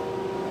panels.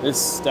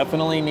 This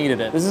definitely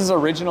needed it. This is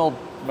original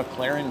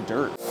McLaren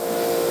dirt.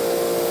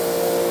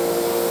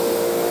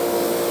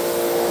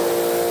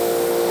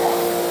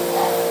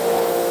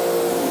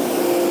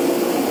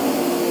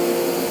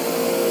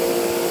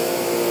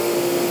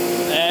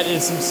 That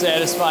is some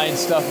satisfying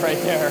stuff right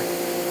there.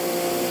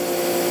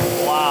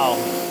 Wow.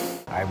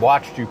 I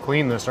watched you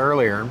clean this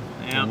earlier,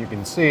 and you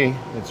can see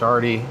it's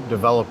already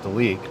developed a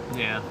leak.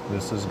 Yeah.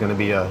 This is going to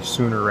be a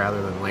sooner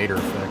rather than later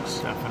fix.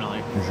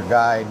 Definitely. Here's your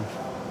guide.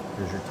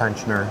 Here's your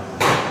tensioner.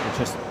 It's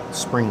just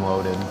spring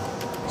loaded.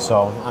 So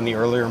on the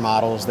earlier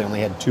models, they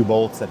only had 2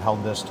 bolts that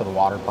held this to the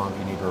water pump.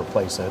 You need to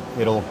replace it.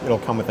 It'll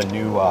come with a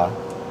new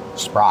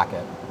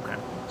sprocket. Okay.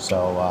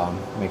 So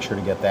make sure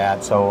to get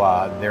that.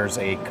 So there's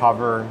a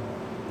cover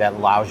that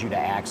allows you to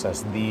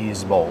access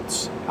these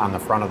bolts on the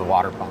front of the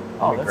water pump.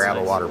 Oh, Let me grab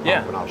a water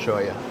pump and I'll show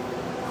you.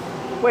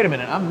 Wait a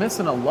minute, I'm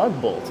missing a lug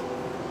bolt.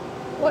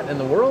 What in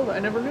the world? I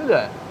never knew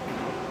that.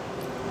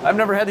 I've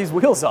never had these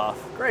wheels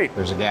off. Great.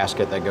 There's a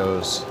gasket that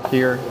goes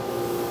here,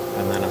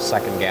 and then a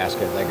second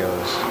gasket that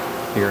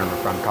goes here in the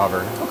front cover.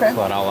 Okay. So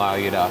that'll allow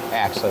you to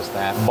access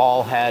that.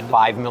 Ball head,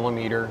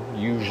 5mm,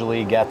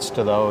 usually gets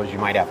to those. You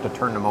might have to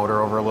turn the motor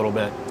over a little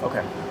bit.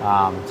 Okay.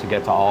 To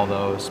get to all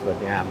those,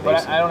 but yeah.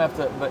 But I don't have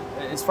to, but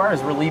as far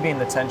as relieving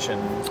the tension.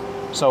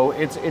 So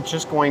it's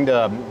just going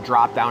to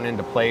drop down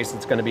into place.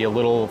 It's going to be a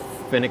little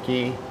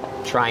finicky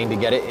trying to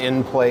get it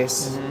in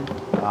place.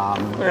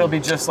 But it'll be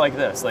just like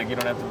this, like you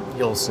don't have to.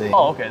 You'll see.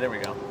 Oh, okay, there we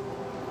go.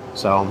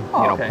 So, you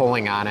know, okay.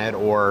 pulling on it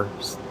or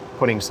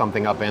putting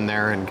something up in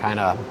there and kind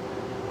of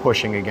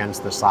pushing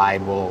against the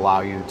side will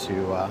allow you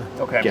to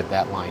get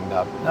that lined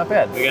up. Not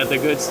bad. We got the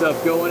good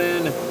stuff going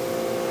in.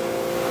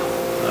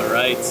 All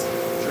right,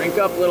 drink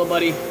up, little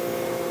buddy.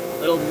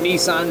 Little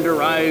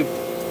Nissan-derived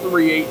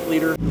 3.8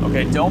 liter.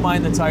 Okay, don't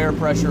mind the tire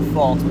pressure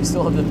fault. We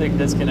still have the thing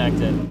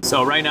disconnected.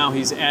 So right now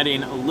he's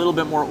adding a little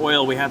bit more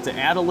oil. We have to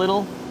add a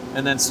little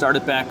and then start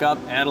it back up,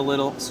 add a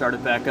little, start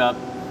it back up.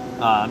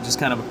 Just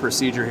kind of a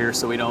procedure here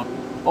so we don't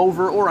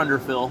over or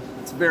underfill.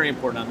 It's very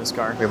important on this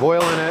car. We have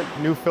oil in it,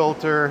 new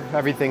filter,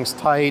 everything's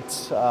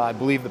tight. I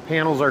believe the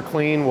panels are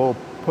clean. We'll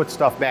put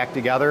stuff back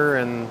together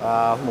and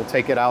we'll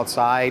take it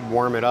outside,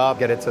 warm it up,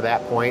 get it to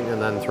that point,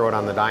 and then throw it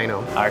on the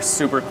dyno. Our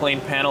super clean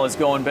panel is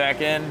going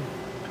back in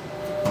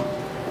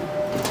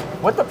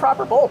with the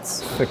proper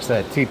bolts. Fix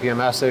that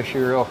TPMS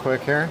issue real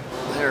quick here.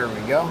 There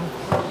we go.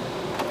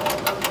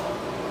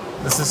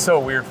 This is so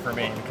weird for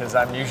me because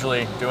I'm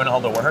usually doing all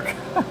the work.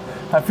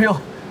 I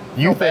feel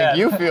You think bad.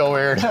 you feel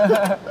weird.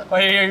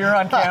 Well, you're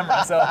on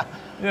camera, so,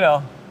 you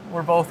know,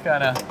 we're both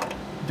kind of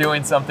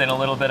doing something a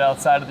little bit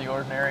outside of the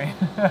ordinary.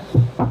 I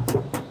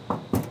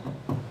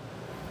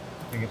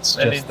think it's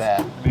just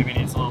that. Maybe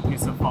needs a little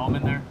piece of foam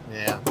in there.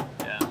 Yeah.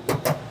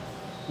 Yeah.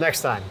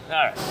 Next time. All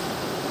right.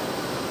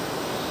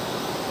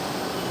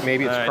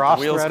 Maybe it's All right,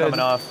 cross-threaded. the wheel's coming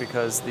off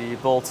because the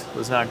bolt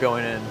was not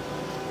going in.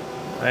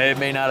 It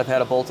may not have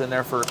had a bolt in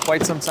there for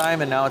quite some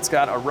time, and now it's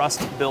got a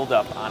rust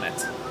buildup on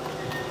it.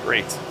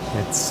 Great.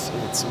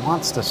 It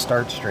wants to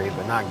start straight,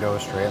 but not go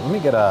straight. Let me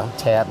get a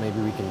tap. Maybe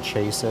we can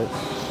chase it.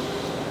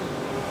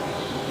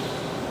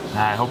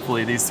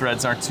 Hopefully these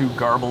threads aren't too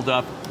garbled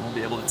up. We'll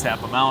be able to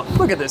tap them out.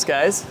 Look at this,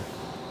 guys.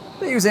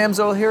 They use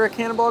AMSOIL here at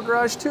Cannonball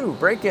Garage too,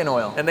 break-in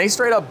oil. And they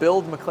straight up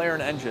build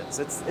McLaren engines.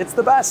 It's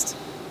the best.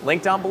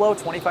 Link down below,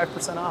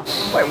 25% off.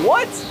 Wait,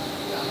 what?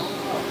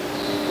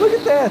 Look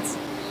at that.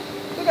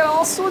 They got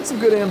all sorts of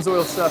good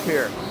AMSOIL stuff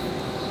here.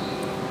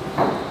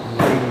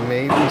 We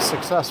may be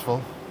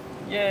successful.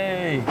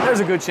 Yay. There's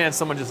a good chance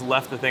someone just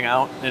left the thing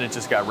out and it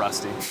just got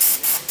rusty.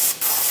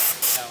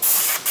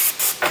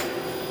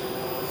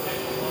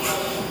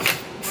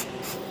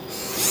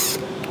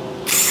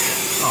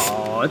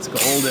 Oh, it's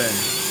golden.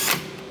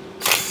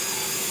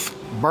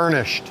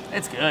 Burnished.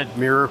 It's good.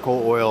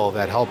 Miracle oil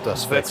that helped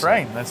us fix That's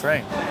right, that's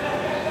right.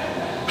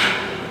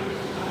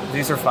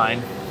 These are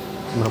fine.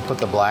 I'm gonna put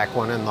the black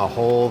one in the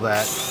hole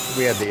that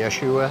we had the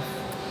issue with.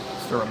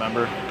 Just to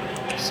remember.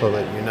 So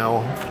that you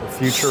know, for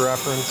future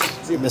reference.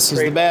 This is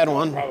the bad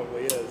one.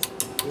 Probably is.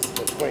 This is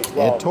the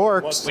 2012. It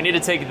torques. We need to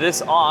take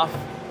this off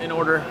in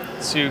order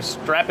to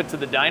strap it to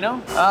the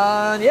dyno.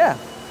 Yeah,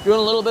 doing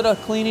a little bit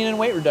of cleaning and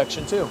weight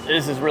reduction too.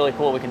 This is really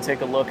cool. We can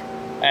take a look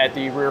at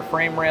the rear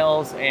frame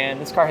rails,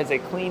 and this car has a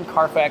clean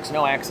Carfax,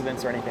 no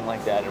accidents or anything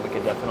like that, and we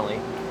can definitely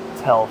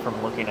tell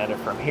from looking at it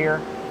from here.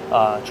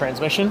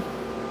 Transmission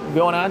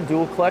going on,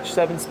 dual clutch,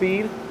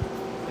 7-speed,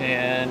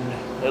 and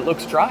it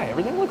looks dry.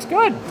 Everything looks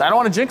good. I don't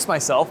want to jinx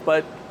myself,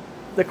 but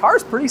the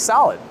car's pretty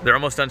solid. They're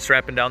almost done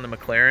strapping down the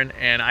McLaren,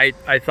 and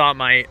I thought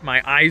my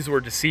eyes were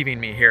deceiving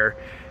me here.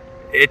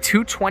 A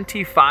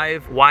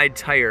 225 wide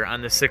tire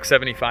on the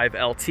 675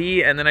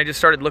 LT, and then I just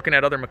started looking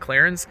at other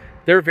McLarens.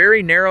 They're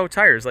very narrow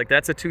tires. Like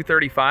that's a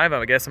 235.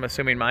 I guess I'm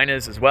assuming mine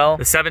is as well.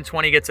 The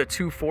 720 gets a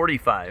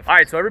 245. All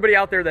right, so everybody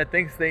out there that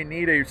thinks they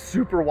need a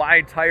super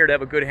wide tire to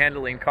have a good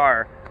handling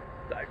car,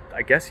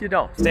 I guess you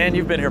don't. Stan,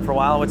 you've been here for a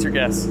while. What's your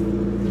guess?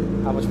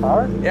 How much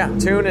power? Yeah,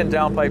 tune and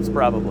downpipes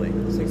probably.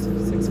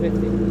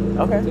 650.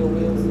 Okay. Dual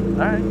wheels.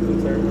 All right.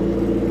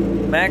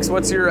 Max,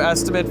 what's your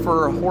estimate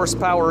for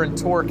horsepower and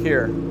torque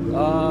here?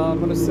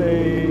 I'm gonna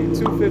say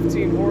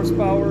 215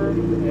 horsepower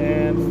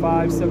and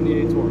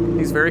 578 torque.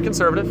 He's very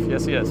conservative.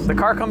 Yes, he is. The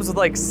car comes with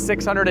like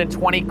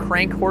 620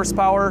 crank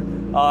horsepower.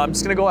 I'm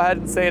just gonna go ahead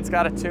and say it's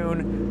got a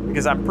tune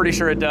because I'm pretty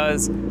sure it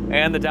does.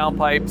 And the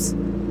downpipes.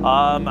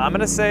 I'm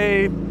gonna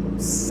say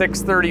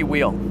 630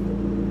 wheel.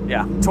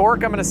 Yeah.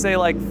 Torque, I'm gonna say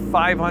like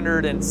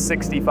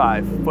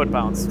 565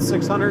 foot-pounds.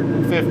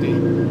 650.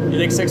 You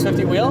think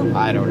 650 wheel?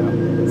 I don't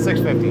know.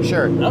 650,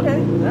 sure. Okay,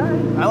 all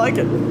right. I like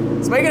it.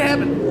 Let's make it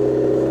happen.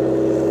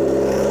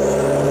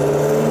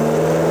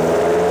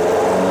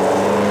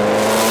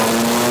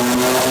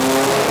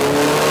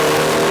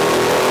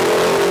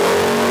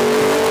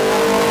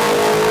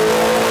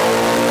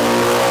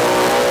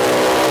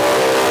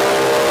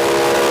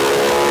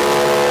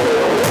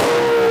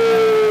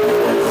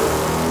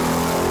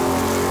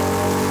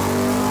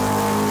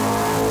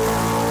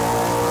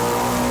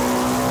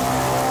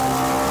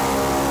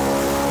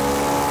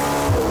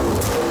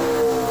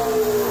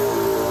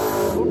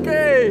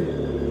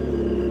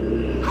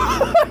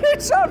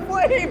 It shot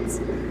flames!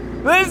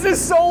 This is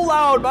so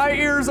loud, my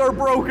ears are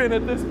broken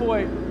at this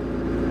point.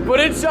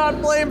 But it shot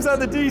flames on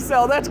the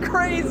D-cell, that's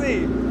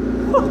crazy!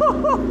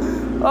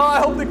 Oh, I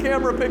hope the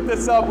camera picked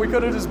this up. We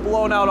could have just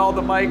blown out all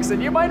the mics,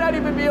 and you might not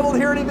even be able to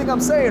hear anything I'm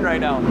saying right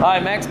now. All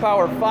right, max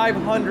power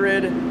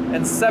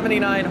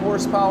 579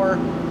 horsepower,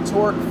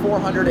 torque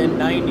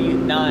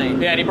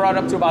 499. Yeah, and he brought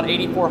it up to about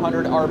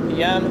 8,400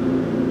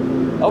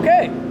 RPM.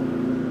 Okay,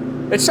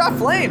 it shot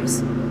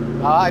flames.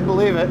 I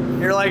believe it.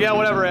 You're like, yeah,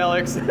 whatever,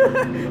 Alex.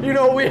 You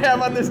know what we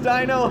have on this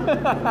dyno?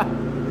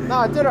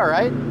 No, it did all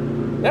right.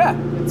 Yeah.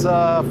 It's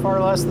far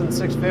less than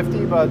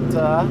 650, but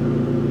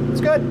it's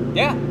good.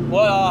 Yeah.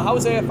 Well, how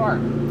was AFR?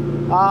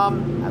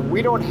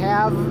 We don't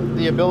have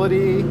the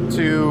ability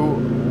to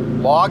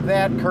log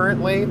that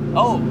currently.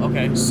 Oh,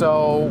 okay.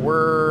 So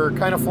we're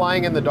kind of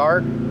flying in the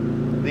dark.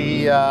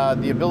 The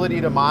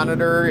ability to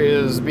monitor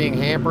is being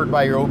hampered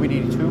by your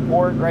OBD2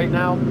 port right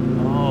now.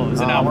 Oh,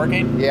 is it not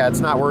working? Yeah, it's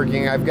not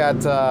working. I've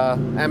got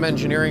M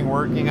Engineering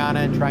working on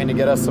it, trying to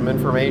get us some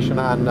information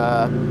on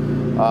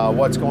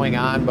what's going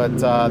on, but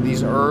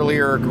these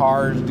earlier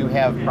cars do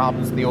have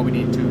problems with the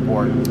OBD2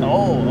 port.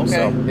 Oh, okay.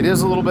 So it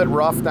is a little bit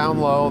rough down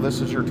low.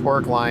 This is your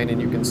torque line, and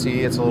you can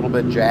see it's a little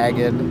bit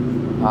jagged.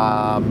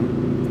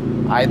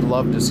 I'd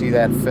love to see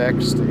that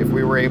fixed. If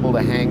we were able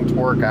to hang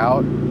torque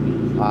out,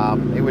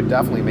 it would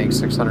definitely make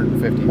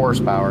 650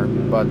 horsepower,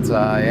 but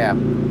yeah,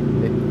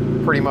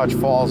 it pretty much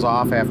falls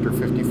off after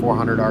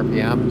 5,400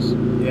 RPMs.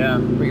 Yeah.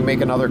 We can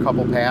make another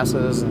couple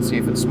passes and see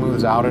if it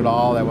smooths out at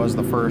all. That was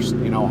the first,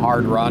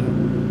 hard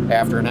run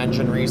after an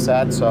engine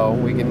reset, so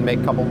we can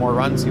make a couple more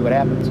runs, see what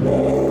happens.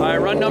 All right,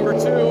 run number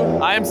 2.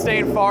 I am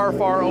staying far,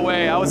 far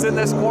away. I was in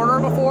this corner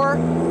before.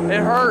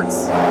 It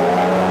hurts.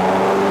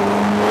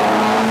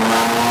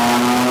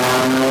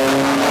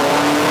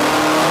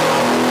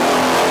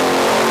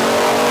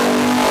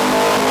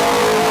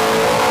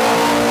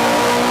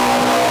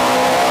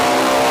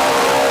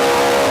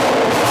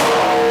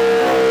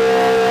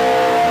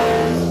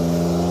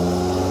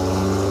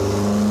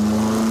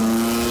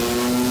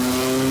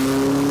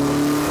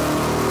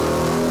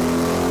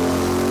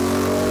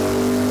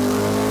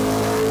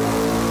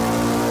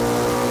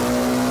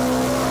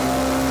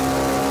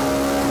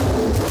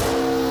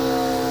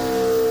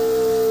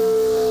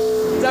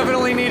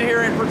 Definitely need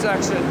hearing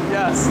protection,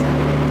 yes.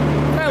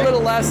 a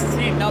little less. It's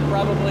heating up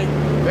probably.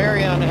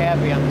 Very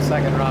unhappy on the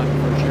second run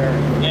for sure.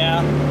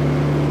 Yeah.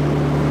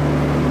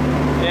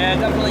 Yeah,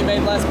 definitely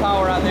made less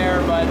power on there,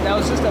 but that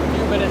was just a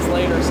few minutes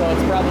later, so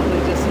it's probably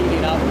just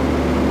heating up.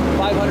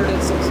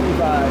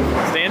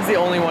 565. Stan's the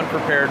only one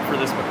prepared for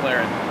this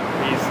McLaren.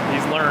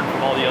 He's learned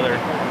from all the other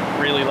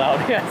really loud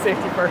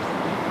safety first.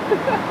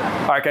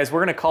 All right, guys,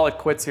 we're gonna call it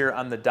quits here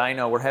on the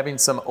dyno. We're having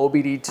some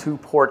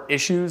OBD2 port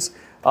issues.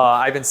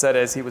 Ivan said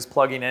as he was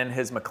plugging in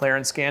his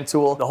McLaren scan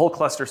tool, the whole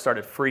cluster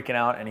started freaking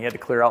out and he had to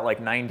clear out like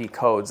 90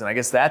 codes. And I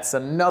guess that's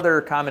another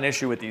common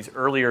issue with these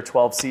earlier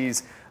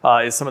 12Cs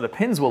is some of the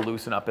pins will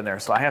loosen up in there.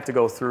 So I have to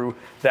go through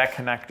that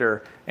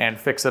connector and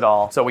fix it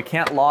all. So we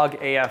can't log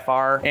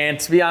AFR. And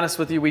to be honest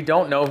with you, we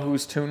don't know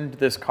who's tuned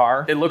this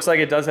car. It looks like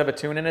it does have a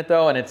tune in it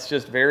though, and it's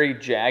just very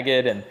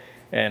jagged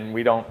and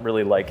we don't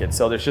really like it.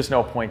 So there's just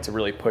no point to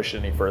really push it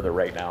any further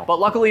right now.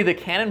 But luckily the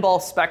Cannonball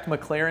spec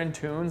McLaren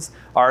tunes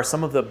are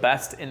some of the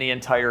best in the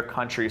entire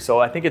country. So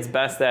I think it's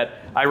best that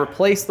I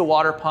replace the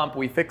water pump,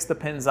 we fix the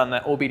pins on the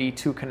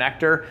OBD2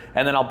 connector,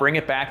 and then I'll bring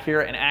it back here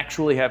and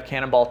actually have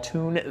Cannonball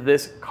tune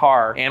this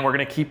car. And we're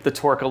gonna keep the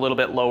torque a little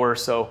bit lower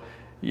so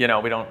you know,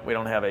 we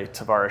don't have a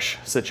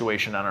Tavarish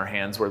situation on our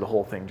hands where the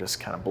whole thing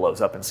just kind of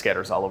blows up and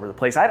scatters all over the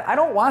place. I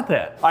don't want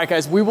that. All right,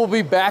 guys, we will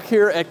be back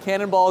here at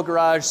Cannonball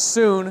Garage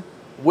soon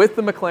with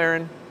the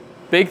McLaren.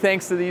 Big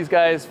thanks to these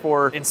guys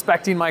for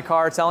inspecting my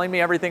car, telling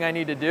me everything I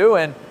need to do,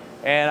 and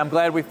I'm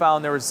glad we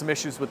found there was some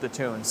issues with the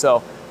tune.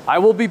 So I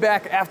will be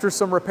back after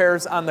some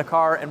repairs on the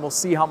car and we'll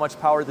see how much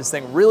power this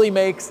thing really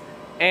makes.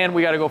 And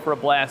we got to go for a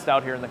blast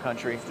out here in the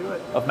country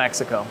of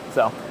Mexico.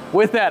 So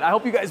with that, I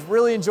hope you guys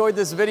really enjoyed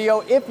this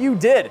video. If you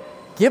did,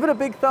 give it a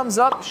big thumbs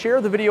up,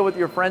 share the video with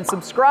your friends,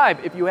 subscribe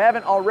if you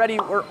haven't already.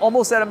 We're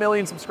almost at 1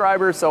 million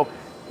subscribers. So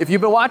if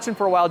you've been watching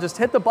for a while, just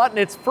hit the button.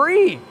 It's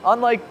free,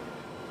 unlike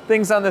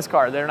things on this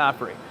car, they're not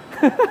free.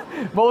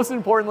 Most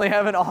importantly,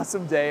 have an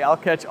awesome day. I'll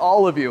catch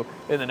all of you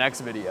in the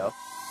next video.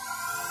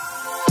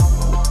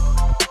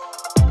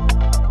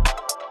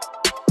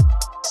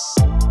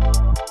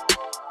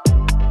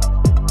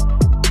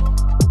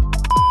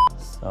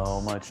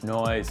 So much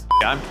noise.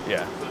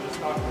 Yeah.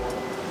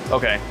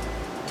 Okay.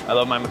 I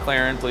love my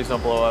McLaren. Please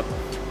don't blow up.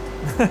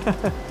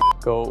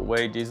 Go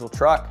away, diesel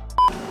truck.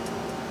 You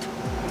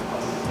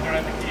don't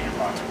have the key in your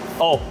pocket.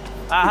 Oh,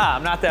 aha,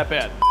 I'm not that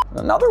bad.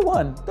 Another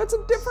one. That's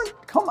a different,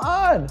 come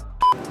on.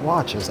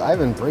 Watch as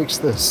Ivan breaks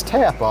this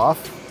tap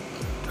off.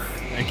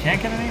 It can't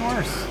get any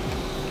worse.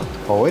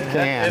 Oh, it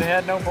can. It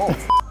had no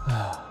bolts.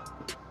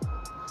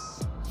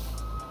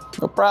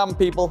 No problem,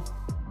 people.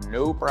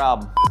 No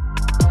problem.